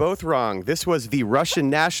 You're both wrong. This was the Russian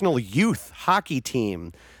national youth hockey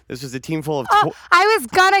team. This was a team full of... I was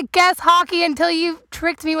gonna guess hockey until you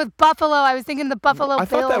tricked me with Buffalo. I was thinking the Buffalo Bills. I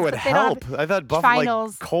thought that would help. I thought Buffalo,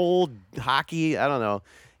 finals. like cold hockey, I don't know.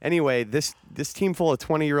 Anyway, this team full of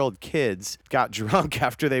 20-year-old kids got drunk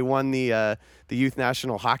after they won the youth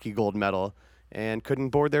national hockey gold medal and couldn't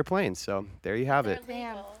board their plane. So there you have it.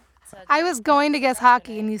 Damn. I was going to guess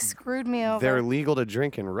hockey and you screwed me over. They're legal to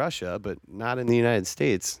drink in Russia, but not in the United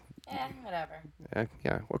States. Whatever.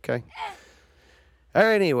 Yeah, okay. All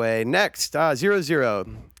right, anyway, next,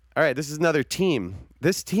 0-0. All right, this is another team.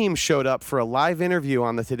 This team showed up for a live interview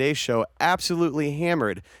on the Today Show absolutely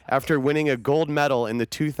hammered after winning a gold medal in the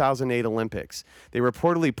 2008 Olympics. They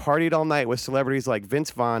reportedly partied all night with celebrities like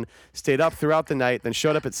Vince Vaughn, stayed up throughout the night, then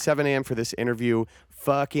showed up at 7 a.m. for this interview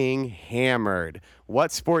fucking hammered.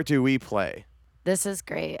 What sport do we play? This is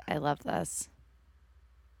great. I love this.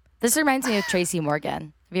 This reminds me of Tracy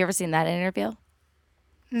Morgan. Have you ever seen that interview?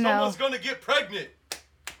 No. Someone's going to get pregnant.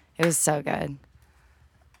 It was so good.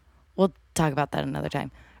 We'll talk about that another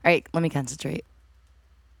time. All right, let me concentrate.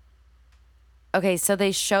 Okay, so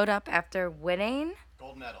they showed up after winning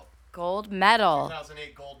Gold medal. gold medal.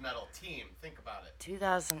 2008 gold medal team. Think about it.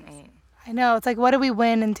 2008. I know. It's like, what did we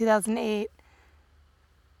win in 2008?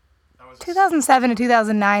 That was 2007 to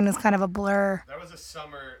 2009 was kind of a blur. That was a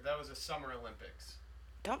summer Olympics.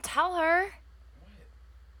 Don't tell her. What?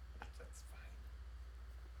 That's fine.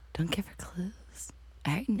 Don't give her clues.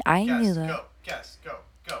 I knew that.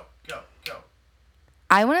 Go.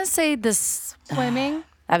 I want to say this. Swimming?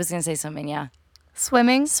 I was going to say swimming, yeah.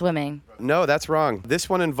 Swimming? Swimming. No, that's wrong. This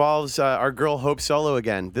one involves our girl Hope Solo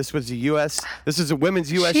again. This is a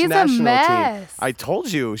women's U.S. She's a national team. mess. I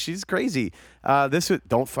told you, she's crazy.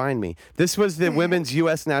 Don't find me. This was the women's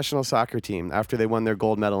U.S. national soccer team after they won their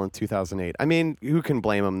gold medal in 2008. I mean, who can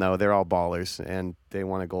blame them though? They're all ballers and they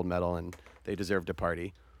won a gold medal and they deserve to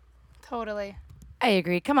party. Totally. I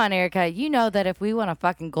agree. Come on, Erica. You know that if we won a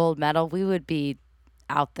fucking gold medal, we would be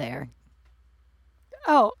out there.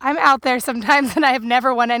 Oh, I'm out there sometimes and I have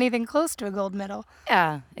never won anything close to a gold medal.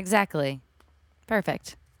 Yeah, exactly.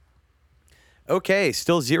 Perfect. Okay,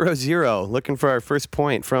 still 0-0. Looking for our first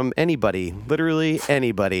point from anybody. Literally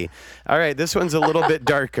anybody. All right, this one's a little bit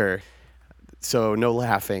darker. So no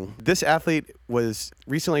laughing. This athlete was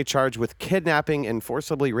recently charged with kidnapping and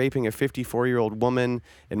forcibly raping a 54-year-old woman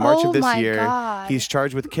in March of this year. God. He's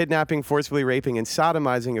charged with kidnapping, forcibly raping, and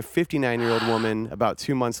sodomizing a 59-year-old woman about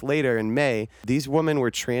 2 months later in May. These women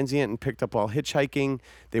were transient and picked up while hitchhiking.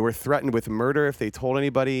 They were threatened with murder if they told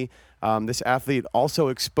anybody. This athlete also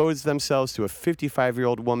exposed themselves to a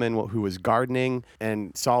 55-year-old woman who was gardening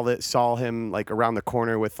and saw him like around the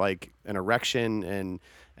corner with like an erection and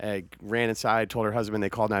ran inside, told her husband, they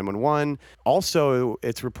called 911. Also,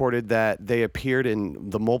 it's reported that they appeared in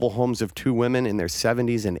the mobile homes of two women in their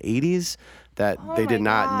 70s and 80s that they did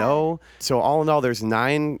not know. So all in all, there's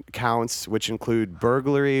 9 counts, which include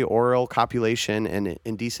burglary, oral copulation, and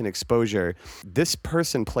indecent exposure. This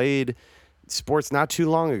person played sports not too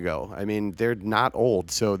long ago. I mean, they're not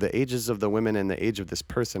old. So the ages of the women and the age of this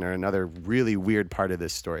person are another really weird part of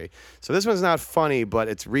this story. So this one's not funny, but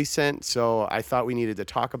it's recent. So I thought we needed to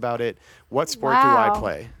talk about it. What sport do I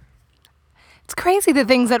play? It's crazy the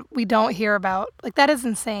things that we don't hear about. Like, that is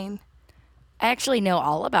insane. I actually know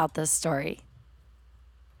all about this story.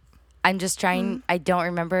 I'm just trying. I don't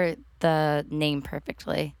remember the name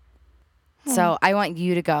perfectly. So I want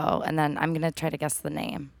you to go, and then I'm going to try to guess the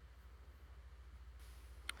name.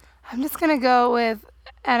 I'm just going to go with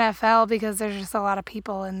NFL because there's just a lot of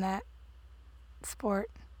people in that sport.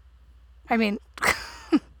 I mean,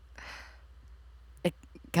 It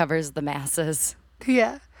covers the masses,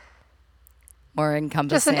 yeah. more Just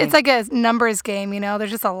encompassing. it's like a numbers game, you know? There's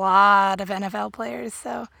just a lot of NFL players,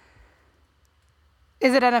 so.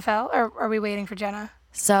 Is it NFL, or are we waiting for Jenna?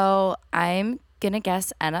 So I'm going to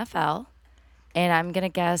guess NFL, and I'm going to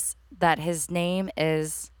guess that his name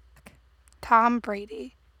is... Tom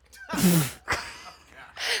Brady. Sorry,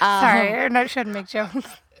 I shouldn't make jokes.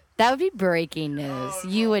 That would be breaking news.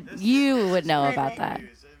 You would know about that.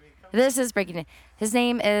 This is breaking news. His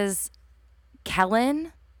name is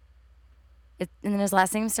Kellen. And then his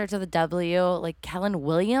last name starts with a W, like Kellen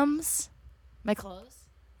Williams. Am I close?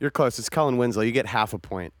 You're close. It's Colin Winslow. You get half a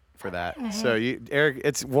point for that. So Eric,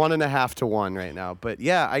 it's 1.5 to 1 right now. But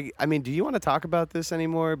yeah, I mean, do you want to talk about this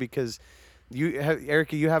anymore? Because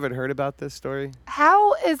Erica, you haven't heard about this story?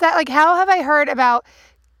 How is that? Like, how have I heard about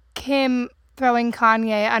Kim throwing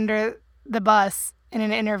Kanye under the bus in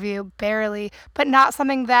an interview, barely, but not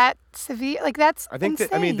something that severe? Like, that's I think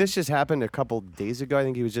insane. this just happened a couple days ago. I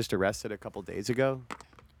think he was just arrested a couple days ago.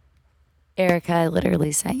 Erica, I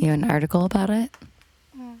literally sent you an article about it.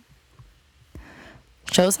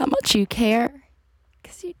 Shows how much you care.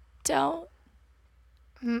 Because you don't.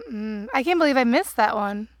 I can't believe I missed that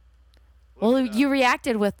one. Well, you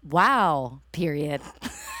reacted with, wow, period.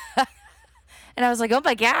 And I was like, oh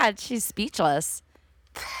my God, she's speechless.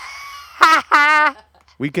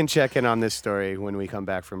 We can check in on this story when we come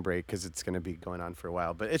back from break because it's going to be going on for a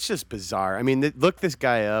while. But it's just bizarre. I mean, look this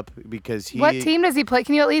guy up because he. What team does he play?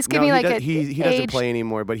 Can you at least give me like a he doesn't age? play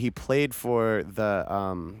anymore, but he played for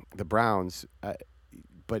the Browns.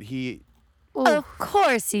 But he. Ooh. Of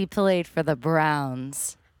course he played for the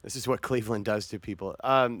Browns. This is what Cleveland does to people.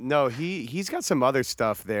 No, he's got some other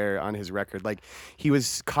stuff there on his record. Like he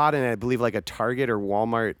was caught in, I believe, like a Target or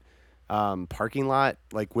Walmart parking lot,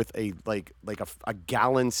 like with a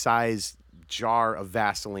gallon size jar of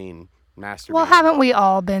Vaseline masturbating. Well, haven't we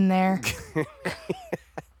all been there?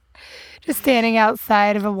 Just standing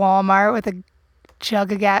outside of a Walmart with a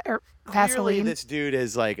jug of Clearly, Vaseline. this dude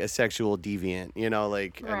is like a sexual deviant. You know,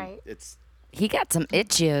 like and Right. it's. He got some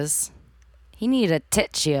itches. He need a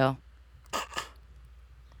tissue.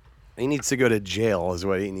 He needs to go to jail, is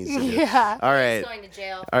what he needs to do. Yeah. All right. Going to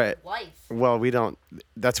jail All right. life. Well, we don't.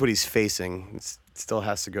 That's what he's facing. It still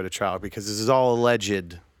has to go to trial because this is all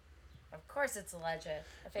alleged. Of course it's alleged.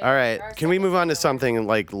 All right. Can we move on to something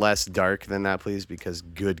like less dark than that, please? Because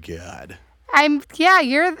good God.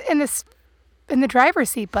 You're in the driver's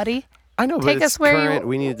seat, buddy. I know, but Take it's us where you- current.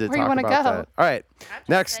 We need to where you talk wanna about go. that. All right.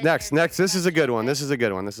 Next. This is a good one. This is a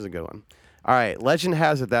good one. All right. Legend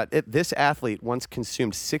has it that this athlete once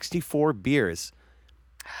consumed 64 beers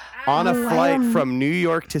on a flight from New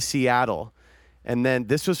York to Seattle. And then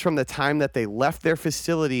this was from the time that they left their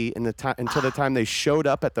facility until the time they showed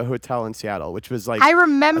up at the hotel in Seattle, which was like I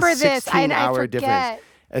remember a this. I 16-hour forget. difference.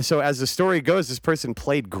 And so as the story goes, this person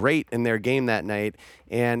played great in their game that night.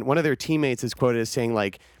 And one of their teammates is quoted as saying,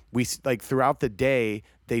 like, throughout the day,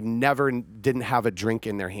 they never didn't have a drink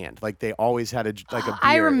in their hand. Like they always had a beer.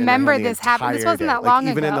 I in their remember hand the this happened. This entire wasn't day, that like, long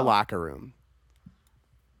even in the ago. locker room.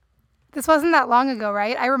 This wasn't that long ago,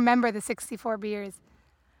 right? I remember the 64 beers.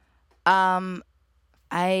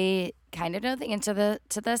 I kind of know the answer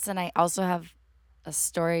to this, and I also have a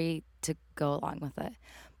story to go along with it.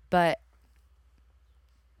 But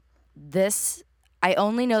I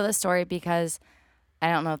only know this story because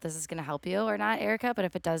I don't know if this is going to help you or not, Erica, but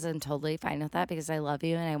if it does, I'm totally fine with that because I love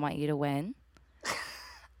you and I want you to win.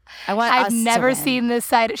 I've never seen this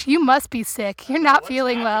side. You must be sick. You're not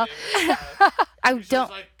feeling well. I don't.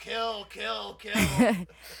 like, kill.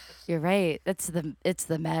 You're right. It's the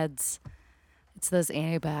meds. It's those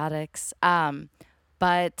antibiotics.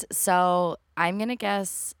 But so I'm gonna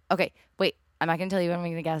guess. Okay, wait. I'm not gonna tell you what I'm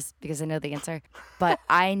gonna guess because I know the answer. But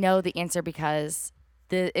I know the answer because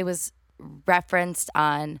it was referenced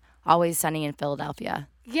on Always Sunny in Philadelphia.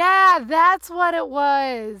 Yeah, that's what it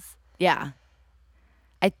was. Yeah.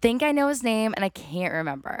 I think I know his name and I can't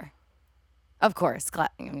remember. Of course,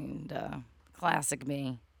 classic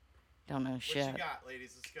me. Don't know shit. What you got,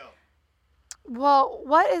 ladies? Let's go. Well,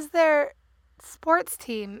 what is their sports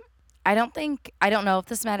team? I don't know if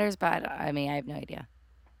this matters, but I mean, I have no idea.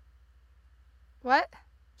 What?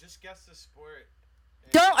 Just guess the sport.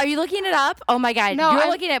 Are you looking it up? Oh my God. No, You're I'm-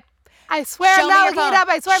 looking at I swear I'm not looking it up.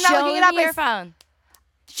 I swear I'm not looking it up.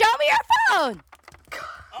 Show me your phone.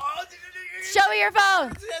 Show me your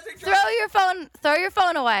phone. Show me your phone. Throw your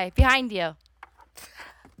phone away behind you.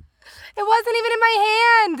 It wasn't even in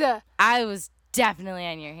my hand. I was definitely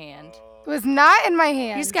on your hand. It was not in my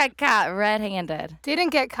hand. You just got caught red-handed. Didn't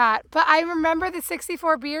get caught. But I remember the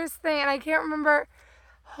 64 beers thing, and I can't remember.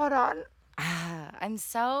 Hold on. I'm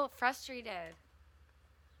so frustrated.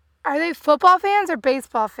 Are they football fans or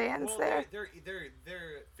baseball fans there? They're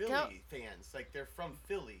Philly fans. Like, they're from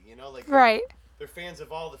Philly, you know? Like, Right. They're fans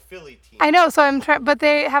of all the Philly teams. I know, so I'm trying, but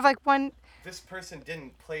they have like one. This person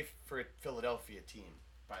didn't play for a Philadelphia team,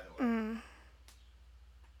 by the way.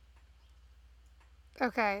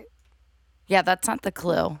 Okay. Yeah, that's not the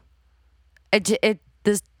clue. I The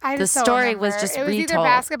just don't story was remember. just It was either retold.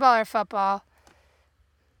 basketball or football.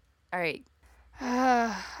 All right.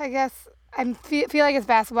 I guess I feel like it's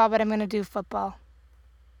basketball, but I'm going to do football.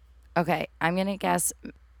 Okay, I'm going to guess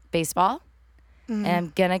baseball. And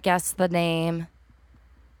I'm going to guess the name.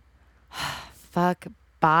 Fuck.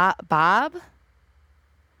 Bob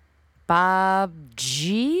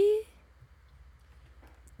G?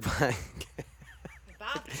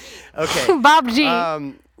 Okay. Bob G.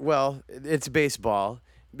 Well, it's baseball.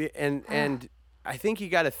 And I think you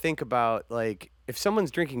got to think about, like, if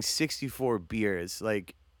someone's drinking 64 beers,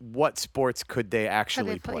 like, what sports could they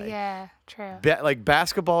actually play? Yeah, true. Like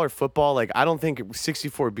basketball or football, like I don't think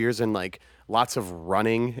 64 beers and like lots of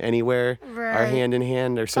running anywhere are hand in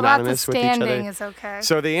hand or synonymous with each other. Standing is okay.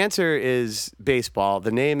 So the answer is baseball. The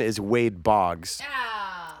name is Wade Boggs.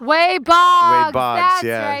 Wade Boggs. Wade Boggs, That's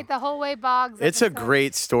yeah. right. The whole Wade Boggs. It's a episode.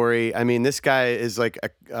 great story. I mean, this guy is like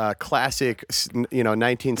a classic,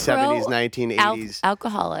 1970s, 1980s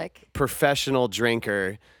Alcoholic. professional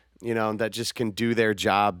drinker. That just can do their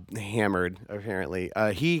job hammered, apparently.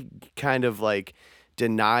 He kind of like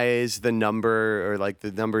denies the number or like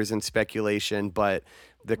the numbers in speculation, but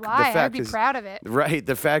the Why? fact I'd be is proud of it. right.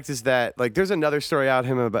 The fact is that like there's another story out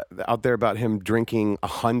there about him drinking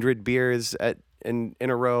 100 beers in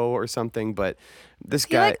a row or something. But this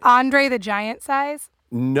He guy, like Andre the Giant size?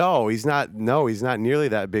 no, he's not. No, he's not nearly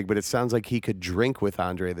that big. But it sounds like he could drink with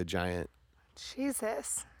Andre the Giant.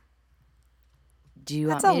 Jesus. Do you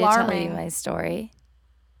want That's me to tell you alarming. my story?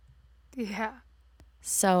 Yeah.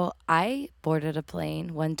 So I boarded a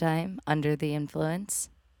plane one time under the influence.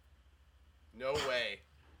 No way.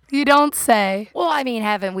 You don't say. Well, I mean,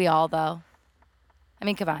 haven't we all, though? I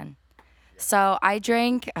mean, come on. So I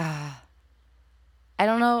drank, I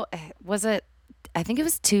don't know, I think it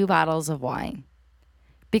was 2 bottles of wine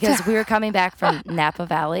because we were coming back from Napa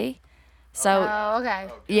Valley. So, Oh, okay.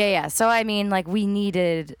 yeah. So, I mean, like, we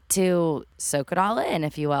needed to soak it all in,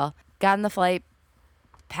 if you will. Got on the flight,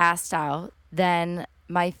 passed out. Then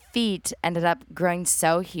my feet ended up growing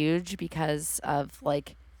so huge because of,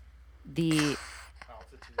 like, because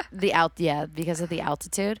of the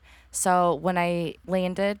altitude. So when I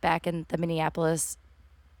landed back in the Minneapolis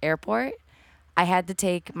airport, I had to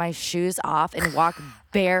take my shoes off and walk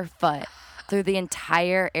barefoot through the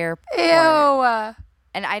entire airport. Ew.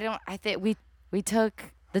 And I think we took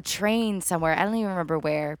the train somewhere. I don't even remember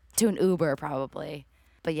where. To an Uber probably.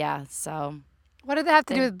 But yeah, so. What did that have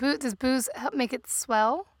to do with booze? Does booze help make it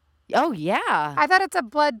swell? Oh yeah. I thought it's a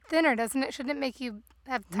blood thinner, doesn't it? Shouldn't it make you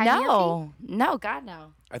have tinier feet? No, God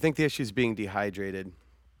no. I think the issue is being dehydrated.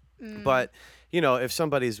 But, if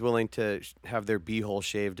somebody's willing to have their beehole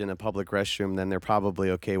shaved in a public restroom, then they're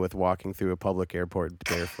probably okay with walking through a public airport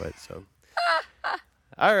barefoot. So,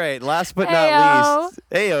 all right. Last but not least,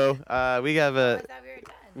 Ayo.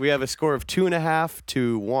 We have a score of 2.5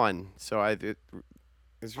 to 1. So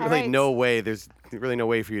there's really right. no way. There's really no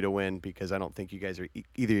way for you to win because I don't think either of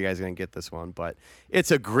you guys are going to get this one. But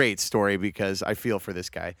it's a great story because I feel for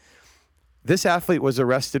this guy. This athlete was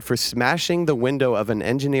arrested for smashing the window of an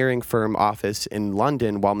engineering firm office in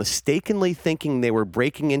London while mistakenly thinking they were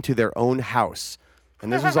breaking into their own house.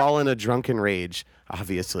 And this was all in a drunken rage,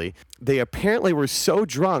 obviously. They apparently were so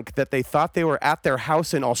drunk that they thought they were at their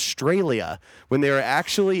house in Australia when they were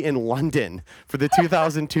actually in London for the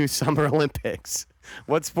 2002 Summer Olympics.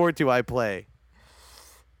 What sport do I play?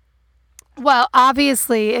 Well,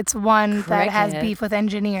 obviously, it's one that has Cricket. beef with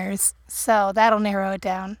engineers, so that'll narrow it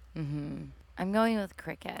down. I'm going with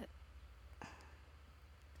cricket.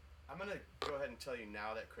 I'm going to go ahead and tell you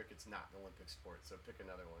now that cricket's not an Olympic sport, so pick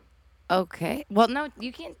another one. Okay. Well, no,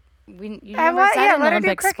 you can't. You I never want- said yeah, an let her do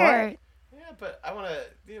Olympic cricket. sport. Yeah, but I want to,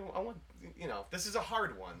 this is a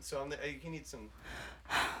hard one, so you need some.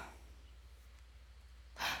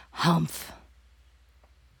 Humph.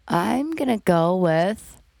 I'm gonna go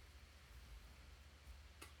with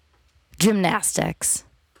gymnastics.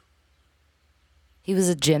 He was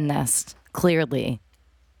a gymnast, clearly.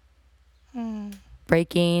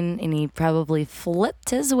 Breaking, and he probably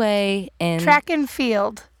flipped his way in. Track and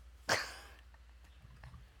field.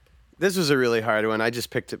 This was a really hard one. I just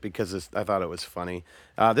picked it because I thought it was funny.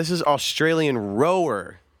 This is Australian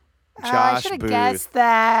rower. I Josh should have Booth. guessed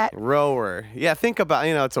that. Rower. Yeah, think about,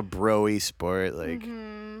 it's a bro-y sport, like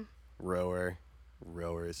rowers.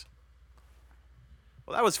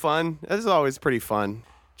 Well, that was fun. This is always pretty fun.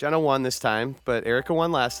 Jenna won this time, but Erica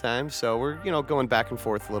won last time, so we're, going back and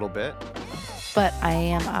forth a little bit. But I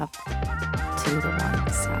am up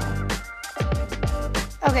 2-1, so.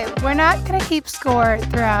 Okay, we're not going to keep score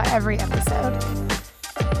throughout every episode.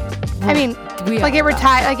 I mean, We like are,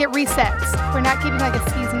 it resets. We're not keeping like a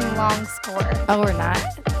season-long score. Oh, we're not?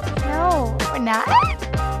 No, we're not.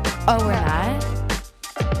 Oh, we're not?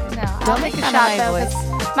 No, I'll Don't take make a fun of shot my though. voice.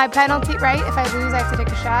 'Cause my penalty, right? If I lose, I have to take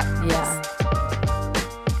a shot. Yeah.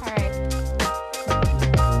 All right.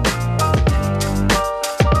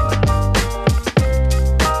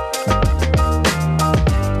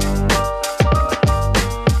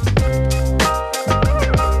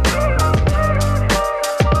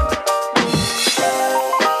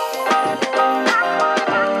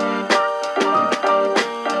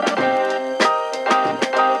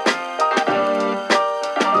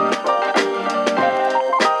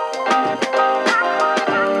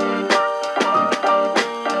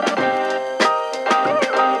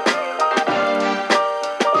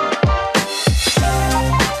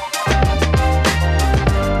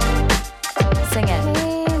 Sing it.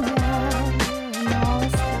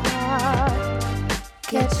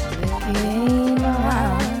 Get the game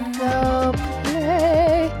on, go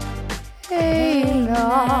play. Hey,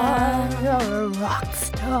 Lord, you're a rock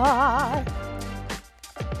star.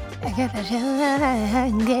 I get the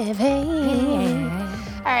challenge, give it.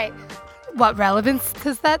 All right, what relevance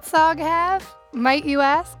does that song have? Might you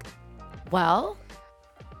ask? Well,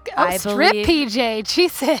 Oh, I strip believe- PJ,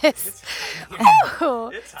 Jesus. Ooh,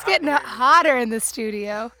 it's getting hotter in the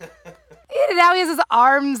studio. And now he has his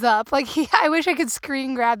arms up. Like I wish I could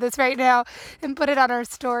screen grab this right now and put it on our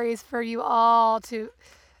stories for you all to.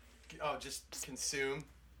 Oh, just consume.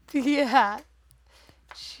 Yeah.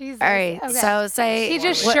 Jesus. all right. Okay. So say. He's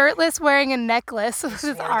just what- shirtless, wearing a necklace with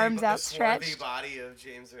his arms outstretched. body of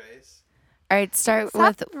James Rice. All right. Start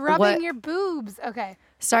Stop with rubbing what? your boobs. Okay.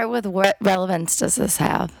 Start with what relevance does this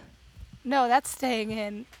have? No, that's staying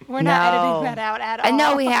in. We're not editing No. that out at all. I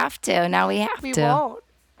know we have to. Now we have We to. won't.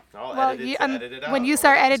 I'll Well, edit it out. when you I'll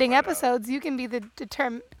start edit this editing part out. episodes, you can be the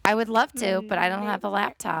determined. I would love to, but I don't have a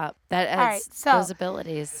laptop that has right, so- those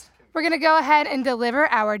abilities. We're going to go ahead and deliver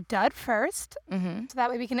our dud first. Mm-hmm. So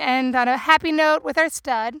that way we can end on a happy note with our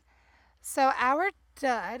stud. So our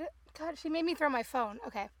dud. God, she made me throw my phone.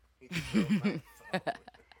 Okay.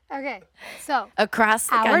 Okay. So Across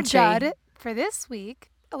the our country. dud for this week,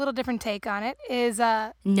 a little different take on it, is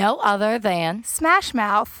No other than Smash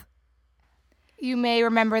Mouth. You may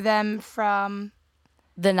remember them from,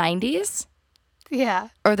 the 90s yeah.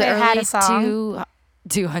 or the they had early a song.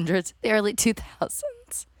 200s, the early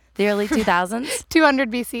 2000s. The early 2000s?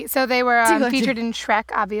 200 BC. So they were 200. featured in Shrek,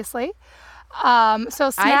 obviously. So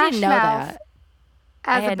Smash I didn't know Mouth that.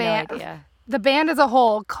 as I a had band, no idea. the band as a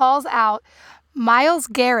whole calls out Myles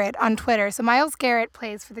Garrett on Twitter. So Myles Garrett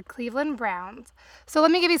plays for the Cleveland Browns. So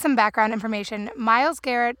let me give you some background information. Myles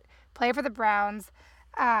Garrett played for the Browns.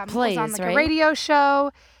 Was Plays, on like right? a radio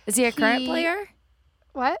show. Is he a current He- player?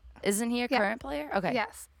 What? Isn't he a Yeah. current player? Okay.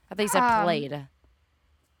 Yes. I think he said Um, played.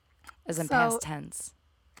 As in so- past tense.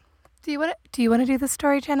 Do you want to do the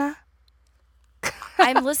story, Jenna?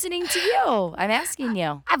 I'm listening to you. I'm asking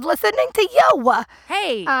you. I'm listening to you.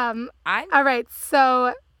 Hey, Um, I'm All right,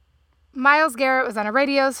 so Myles Garrett was on a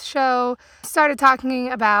radio show, started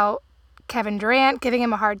talking about Kevin Durant, giving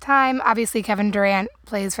him a hard time. Obviously, Kevin Durant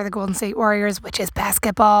plays for the Golden State Warriors, which is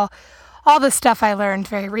basketball. All the stuff I learned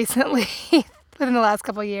very recently within the last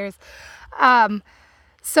couple of years.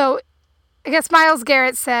 So I guess Myles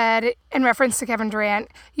Garrett said, in reference to Kevin Durant,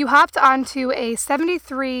 you hopped onto a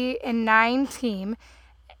 73-9 team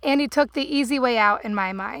and he took the easy way out in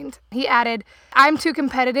my mind. He added, I'm too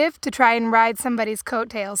competitive to try and ride somebody's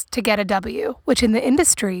coattails to get a W, which in the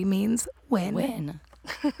industry means win. win.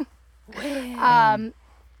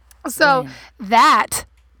 So Win. that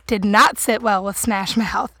did not sit well with Smash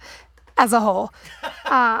Mouth as a whole.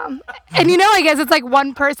 And I guess it's like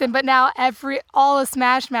one person, but now all of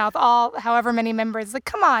Smash Mouth, all however many members, like,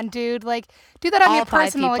 come on, dude, like, do that on All your 5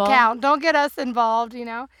 personal people? account. Don't get us involved,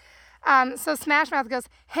 So Smash Mouth goes,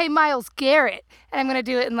 hey, Myles Garrett. And I'm going to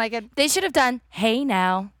do it in like a, They should have done, hey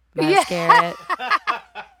now, Myles Yeah. Garrett.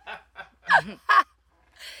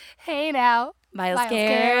 hey now, Miles Myles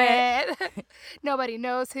Garrett. Garrett. Nobody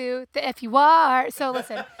knows who the F you are. So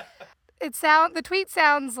listen, the tweet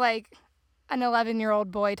sounds like an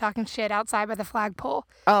 11-year-old boy talking shit outside by the flagpole.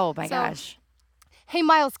 Oh my So- gosh. Hey,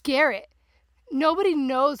 Myles Garrett. Nobody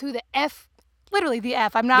knows who the F, literally the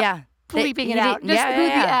F. I'm not Yeah. bleeping He it out. did- Just yeah, who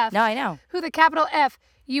yeah, the yeah. F. No, I know. Who the capital F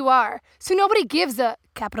you are. So nobody gives a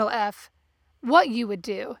capital F what you would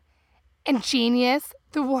do. And genius,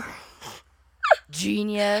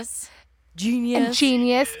 Genius. and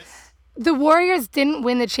genius. The Warriors didn't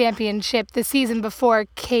win the championship the season before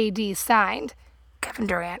KD signed, Kevin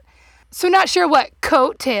Durant. So not sure what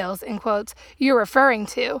coattails, in quotes, you're referring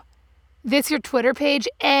to. This your Twitter page,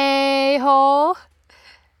 a-hole?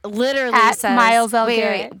 Literally At says Myles L. wait,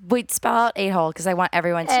 Garrett. wait, spell out a-hole because I want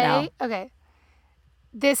everyone to know. Okay.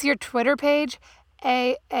 This your Twitter page,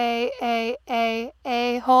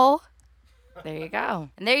 a-hole? There you go.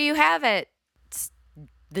 And there you have it.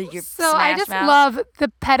 Your So I Smash just Mouth. love the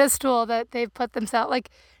pedestal that they've put themselves. Like,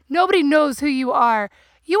 nobody knows who you are.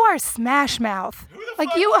 You are Smash Mouth.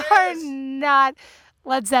 Like, you are not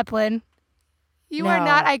Led Zeppelin. You are No.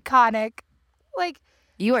 not iconic. Like,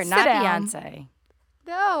 You are sit not down. Beyonce.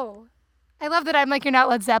 no. I love that I'm like, you're not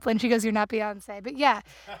Led Zeppelin. She goes, you're not Beyonce. But yeah,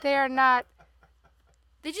 they are not.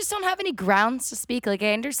 They just don't have any grounds to speak. Like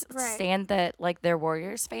I understand that like they're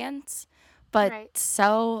Warriors fans, but Right.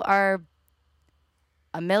 so are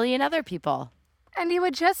a million other people. And you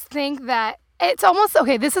would just think that it's almost,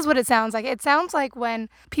 okay, this is what it sounds like. It sounds like when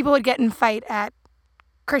people would get in fight at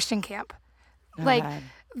Christian camp. Like, God.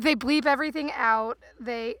 they bleep everything out.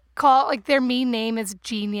 They call, like, their mean name is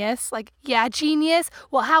Genius. Like, yeah, Genius.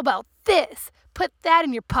 Well, how about this? Put that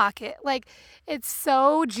in your pocket. Like, it's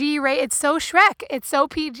so G-rated. It's so Shrek. It's so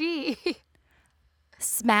PG.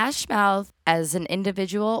 Smash Mouth as an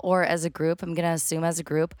individual or as a group, I'm going to assume as a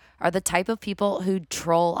group, are the type of people who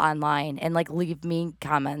troll online and like leave mean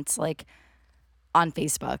comments like on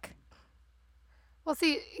Facebook. Well,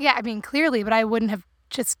 see, yeah, I mean, clearly, but I wouldn't have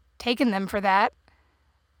just taken them for that.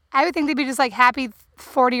 I would think they'd be just like happy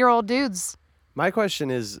 40-year-old dudes. My question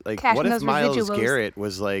is, like, Cashing what if those Myles residuals. Garrett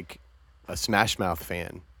was like a Smash Mouth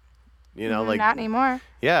fan? You know, like, Not anymore.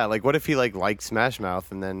 yeah, like, what if he like liked Smash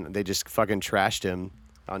Mouth and then they just fucking trashed him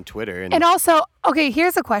on Twitter? And, And also, okay,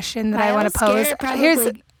 here's a question that I want to pose.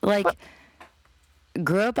 Here's like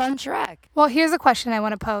grew up on Shrek. Well, here's a question I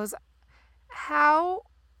want to pose. How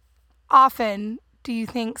often do you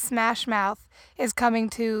think Smash Mouth is coming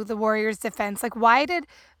to the Warriors' defense? Like, why did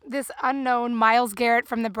this unknown Myles Garrett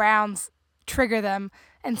from the Browns trigger them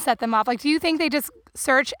and set them off? Like, do you think they just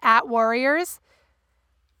search at Warriors?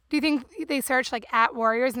 Do you think they search, like, at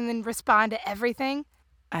Warriors and then respond to everything?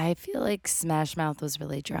 I feel like Smash Mouth was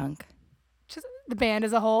really drunk. Just the band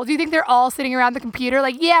as a whole? Do you think they're all sitting around the computer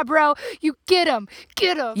like, yeah, bro, you get him,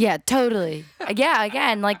 get him? Yeah, totally. Yeah,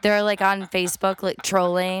 again, like they're like on Facebook, like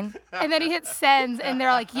trolling, And then he hits sends, and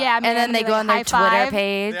they're like, yeah, man. and then they go on their high Twitter five.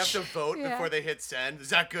 page. vote Yeah. before they hit send. Is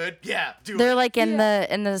that good? Yeah, do They're like in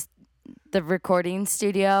the recording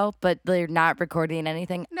studio, but they're not recording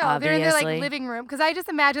anything. No, obviously. they're in their like living room because I just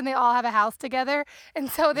imagine they all have a house together, and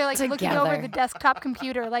so they're like looking over Together. the desktop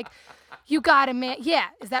computer, like, "You got it, man. Yeah,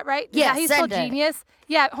 is that right? Is Yeah, that how you spell send it. genius?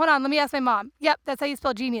 Yeah, hold on, let me ask my mom. Yep, that's how you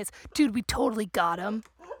spell genius, dude. We totally got him.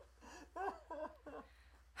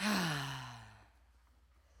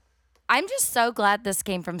 I'm just so glad this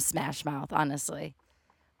came from Smash Mouth, honestly.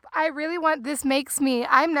 I really want. This makes me.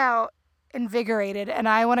 I'm now invigorated, and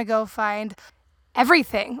I want to go find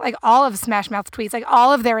everything, like all of Smash Mouth's tweets, like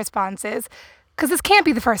all of their responses, because this can't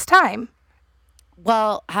be the first time.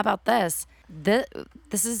 Well, how about this?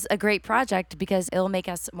 This is a great project because it'll make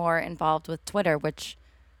us more involved with Twitter, which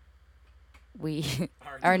we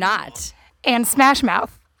are not. And Smash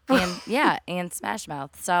Mouth. And yeah, and Smash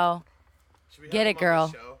Mouth. So get it,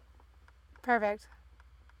 girl. Perfect.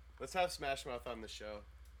 Let's have Smash Mouth on the show.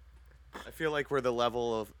 I feel like we're the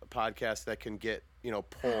level of podcast that can get,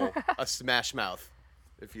 pull a Smash Mouth,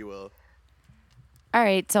 if you will. All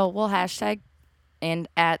right, so we'll hashtag and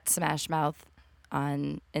at Smash Mouth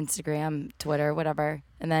on Instagram, Twitter, whatever.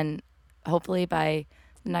 And then hopefully by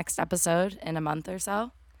the next episode in a month or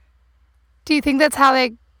so. Do you think that's how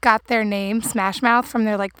they got their name, Smash Mouth, from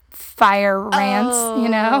their like fire rants, you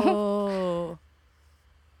know? Oh.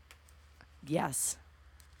 Yes.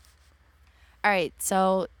 All right,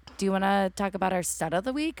 so do you want to talk about our stud of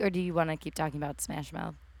the week, or do you want to keep talking about Smash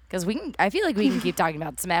Mouth? Because I feel like we can keep talking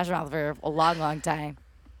about Smash Mouth for a long, long time.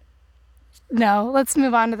 No, let's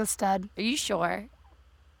move on to the stud. Are you sure?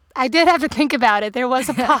 I did have to think about it. There was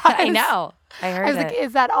a pause. I know. I heard I was it. like,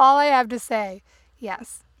 is that all I have to say?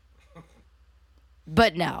 Yes.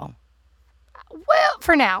 But no. Well,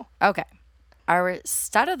 for now. Okay. Our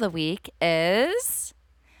stud of the week is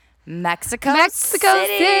Mexico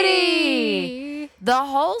City. The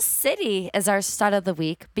whole city is our stud of the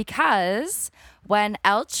week because when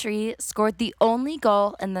El Tri scored the only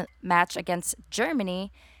goal in the match against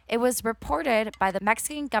Germany, it was reported by the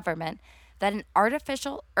Mexican government that an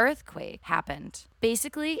artificial earthquake happened.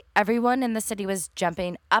 Basically, everyone in the city was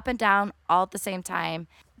jumping up and down all at the same time.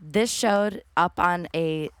 This showed up on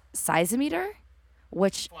a seismometer,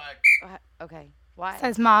 which... Okay, why?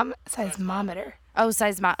 Seismometer. Oh,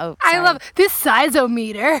 seismo. Oh, I sorry. love this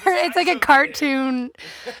seismometer. It's like a cartoon.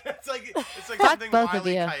 it's like Fuck something both Wile of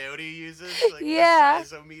you. Coyote uses. Like Yeah. a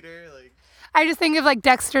seismometer. Like I just think of like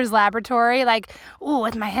Dexter's Laboratory, like, ooh,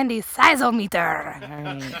 with my handy seismometer. All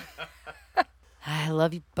right. I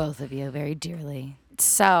love you, both of you very dearly.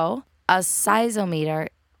 So, a seismometer,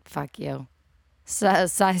 fuck you. So, a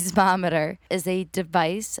seismometer is a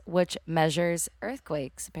device which measures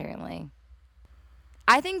earthquakes, apparently.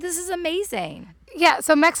 I think this is amazing. Yeah,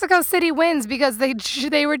 so Mexico City wins because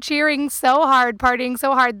they were cheering so hard, partying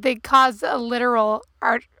so hard, they caused a literal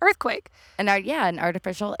earthquake. An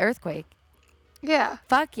artificial earthquake. Yeah.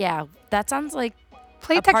 Fuck yeah. That sounds like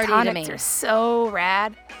Plate a party to tectonics me. are so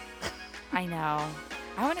rad. I know.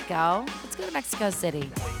 I want to go. Let's go to Mexico City.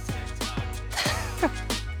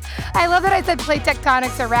 I love that I said plate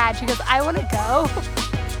tectonics are rad. She goes, I want to go.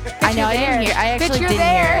 I know. I didn't hear. I actually you're didn't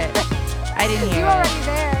there. hear it. I didn't hear You're it. already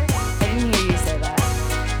there. I didn't hear you say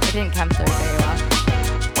that. It didn't come through very well.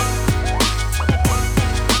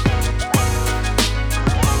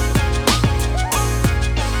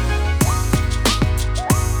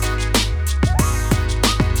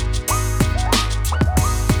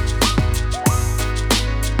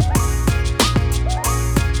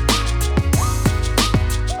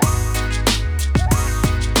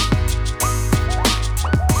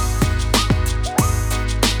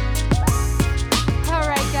 All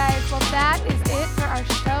right, guys. Well, that is it for our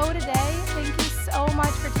show today. Thank you so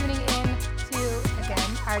much for tuning in to,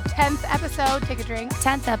 again, our 10th episode. Take a drink.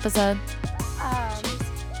 10th episode.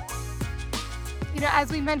 As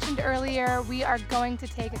we mentioned earlier, we are going to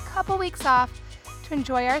take a couple weeks off to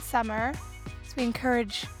enjoy our summer. So we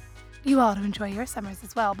encourage you all to enjoy your summers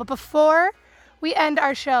as well. But before we end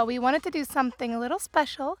our show, we wanted to do something a little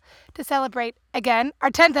special to celebrate, again, our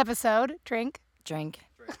 10th episode, drink,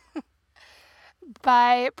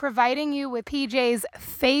 by providing you with PJ's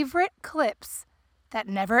favorite clips that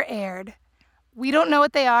never aired. We don't know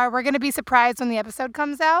what they are. We're going to be surprised when the episode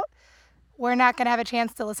comes out. We're not going to have a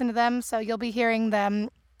chance to listen to them, so you'll be hearing them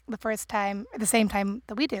the same time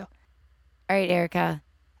that we do. All right, Erica.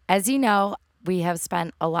 As you know, we have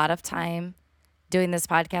spent a lot of time doing this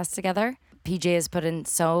podcast together. PJ has put in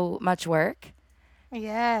so much work.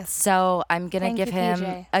 Yes. So I'm going to Thank give you, him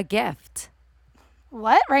PJ. a gift.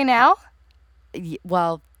 What? Right now?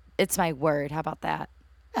 Well, it's my word. How about that?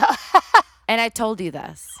 And I told you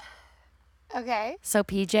this. Okay. So,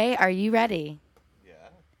 PJ, are you ready? Yeah.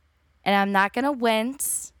 And I'm not going to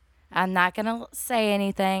wince. I'm not going to say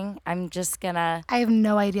anything. I'm just going to... I have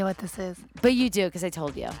no idea what this is. But you do, because I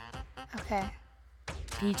told you. Okay.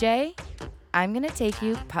 PJ, I'm going to take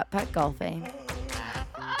you putt-putt golfing.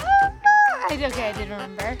 I did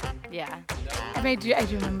remember. Yeah. I do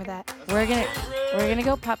remember that. We're gonna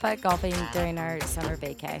go putt-putt golfing during our summer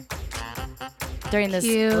vacay. During this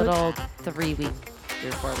Cute. little 3-week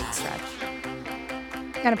or 4-week stretch.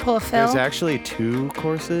 Gonna pull a Phil. there's actually 2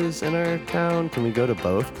 courses in our town. Can we go to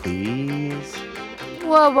both, please?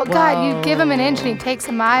 Whoa, well, God, you give him an inch and he takes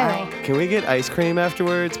a mile. Can we get ice cream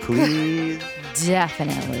afterwards, please?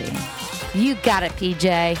 Definitely. You got it,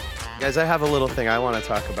 PJ. Guys, I have a little thing I want to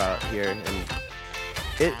talk about here, and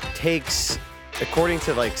it takes, according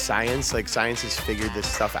to science has figured this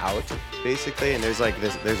stuff out basically, and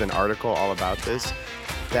there's an article all about this,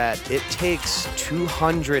 that it takes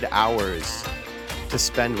 200 hours to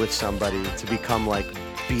spend with somebody to become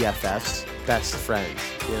BFFs, best friends,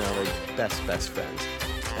 best friends.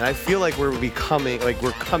 And I feel like we're coming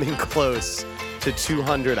close to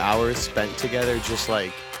 200 hours spent together, just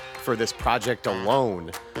for this project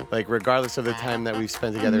alone, regardless of the time that we've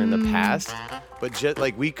spent together in the past, but just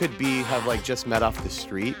we could have just met off the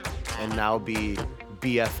street and now be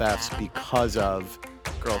BFFs because of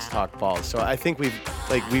Girls Talk Balls. So I think we've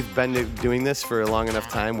been doing this for a long enough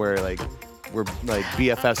time where we're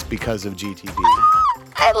BFFs because of GTB.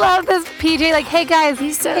 I love this PJ. Hey guys,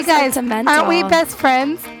 sentimental. aren't we best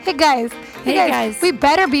friends? Hey guys, we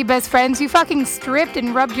better be best friends. You fucking stripped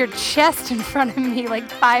and rubbed your chest in front of me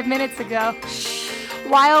 5 minutes ago,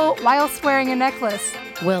 while wearing a necklace.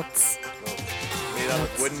 Wilts. Made out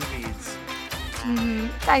of wooden beads.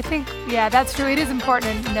 I think, yeah, that's true. It is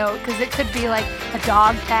important to note because it could be like a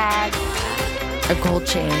dog tag A gold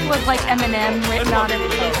chain. with like M&M written on it.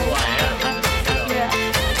 Yeah.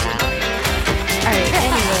 All right,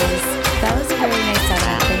 anyways, that was a very nice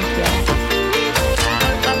segment. Thank you.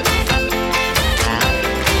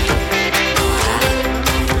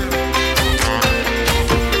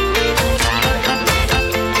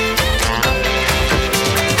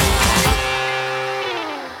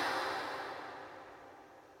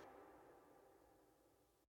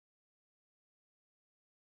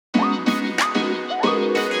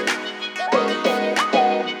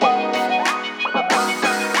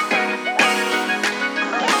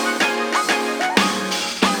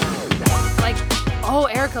 Like, oh,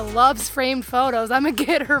 Erica loves framed photos. I'm gonna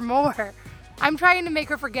get her more. I'm trying to make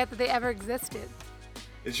her forget that they ever existed.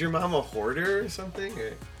 Is your mom a hoarder or something?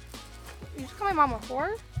 Or? You just call my mom a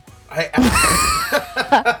whore?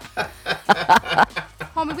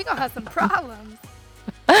 Homie, we gonna have some problems.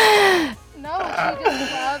 No, she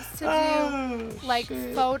just loves to do like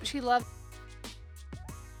photo. She loves.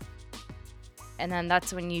 And then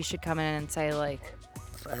that's when you should come in and say like,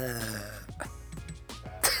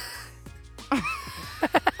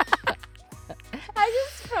 I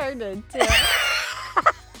just farted too.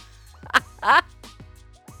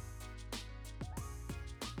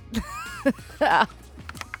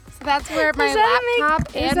 So that's where my Is that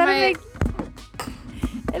laptop is and that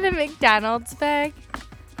my. in a McDonald's bag?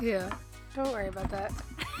 Yeah, don't worry about that.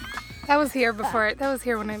 That was here before. That was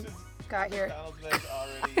here when I got here.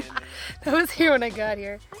 That was here when I got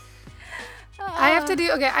here. I have to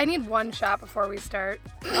do. Okay, I need one shot before we start.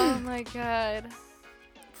 Oh my god.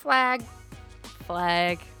 Flag.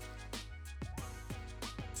 Flag.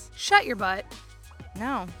 Shut your butt.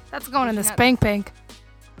 No. That's going in the Not- spank bank.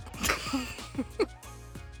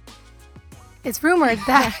 It's rumored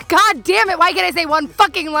that. God damn it! Why can't I say one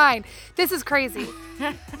fucking line? This is crazy.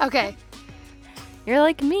 Okay, You're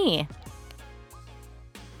like me.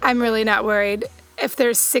 I'm really not worried if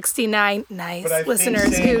there's 69 nice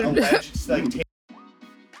listeners who.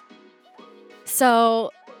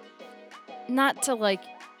 So, not to like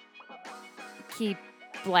keep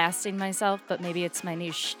blasting myself, but maybe it's my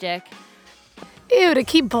new shtick. Ew, to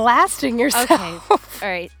keep blasting yourself. Okay. All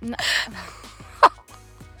right.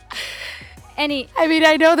 I mean,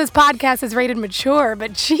 I know this podcast is rated mature,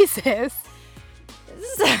 but Jesus.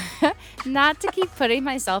 Not to keep putting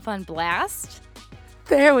myself on blast,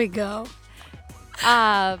 There we go.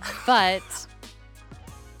 but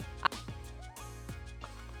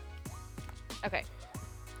okay.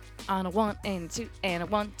 On a 1 and 2 and a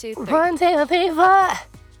 1, 2, 3. 1, 2, 3, 4.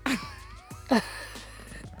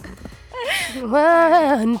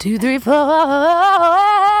 1, 2, 3, 4.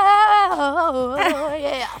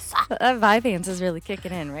 Yes. That vibe dance is really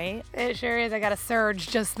kicking in, right? It sure is. I got a surge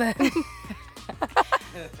just then.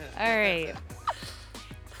 All right.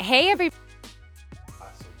 Hey, everybody.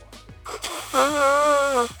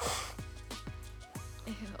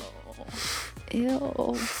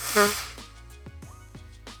 Ew.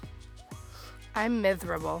 I'm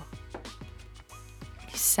miserable.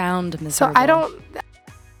 You sound So miserable. I don't.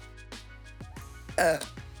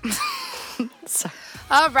 Sorry.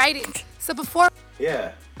 Alrighty. So before.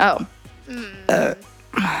 Yeah. Oh.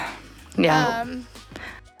 Yeah.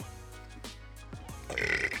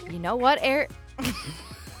 You know what, Eric?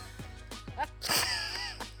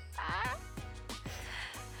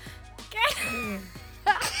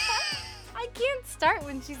 I can't start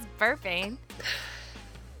when she's burping.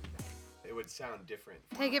 It would sound different.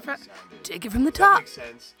 Take it from. Sounded. Take it from the Does that top. make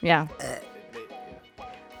sense? Yeah. It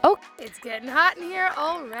made, It's getting hot in here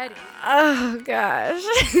already. Oh gosh,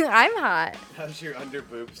 I'm hot. How's your under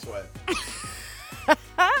boob sweat?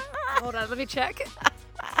 Hold on, let me check.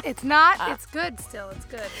 It's not. It's good still. It's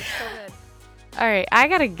good. It's still good. All right, I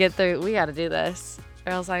gotta get through. We gotta do this,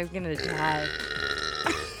 or else I'm gonna die.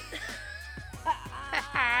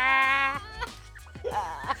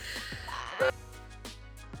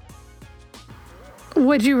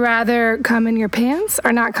 Would you rather come in your pants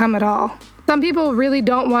or not come at all? Some people really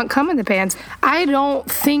don't want cum in the pants. I don't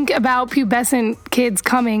think about pubescent kids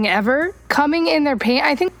coming ever. Coming in their pants.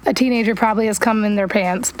 I think a teenager probably has cum in their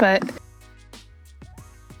pants, but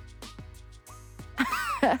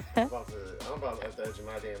I'm about at the edge of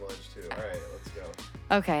my damn ledge too. All right, let's go.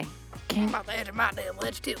 Okay. I'm about the edge of my damn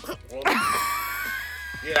ledge too.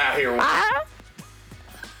 Get out here.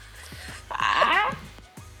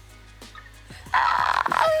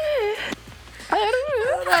 I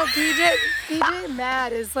don't know. PJ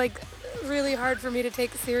Mad is like really hard for me to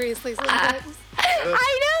take seriously sometimes.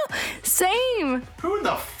 I know. Same. Who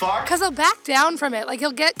the fuck? Because he'll back down from it. Like,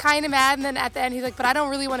 he'll get kind of mad, and then at the end, he's like, but I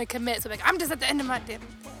don't really want to commit. So, like, I'm just at the end of my damn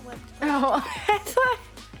lip. Oh, that's what.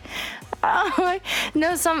 Oh,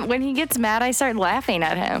 no, when he gets mad, I start laughing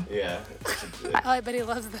at him. Yeah. Oh, I bet he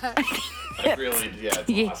loves that. Really, yeah.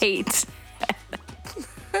 You Awesome. hate.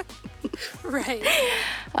 Right.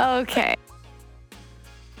 Okay.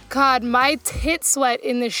 God, my tit sweat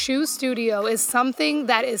in the shoe studio is something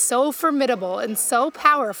that is so formidable and so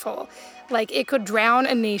powerful. Like, it could drown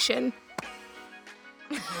a nation.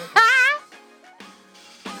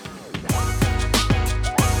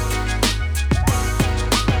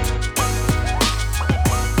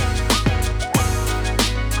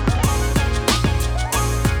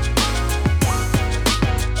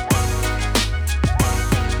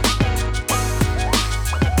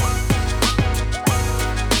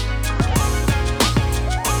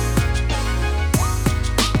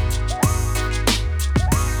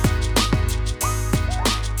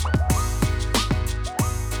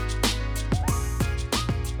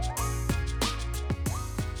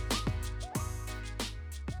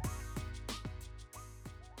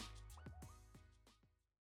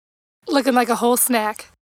 Looking like a whole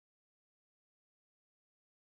snack.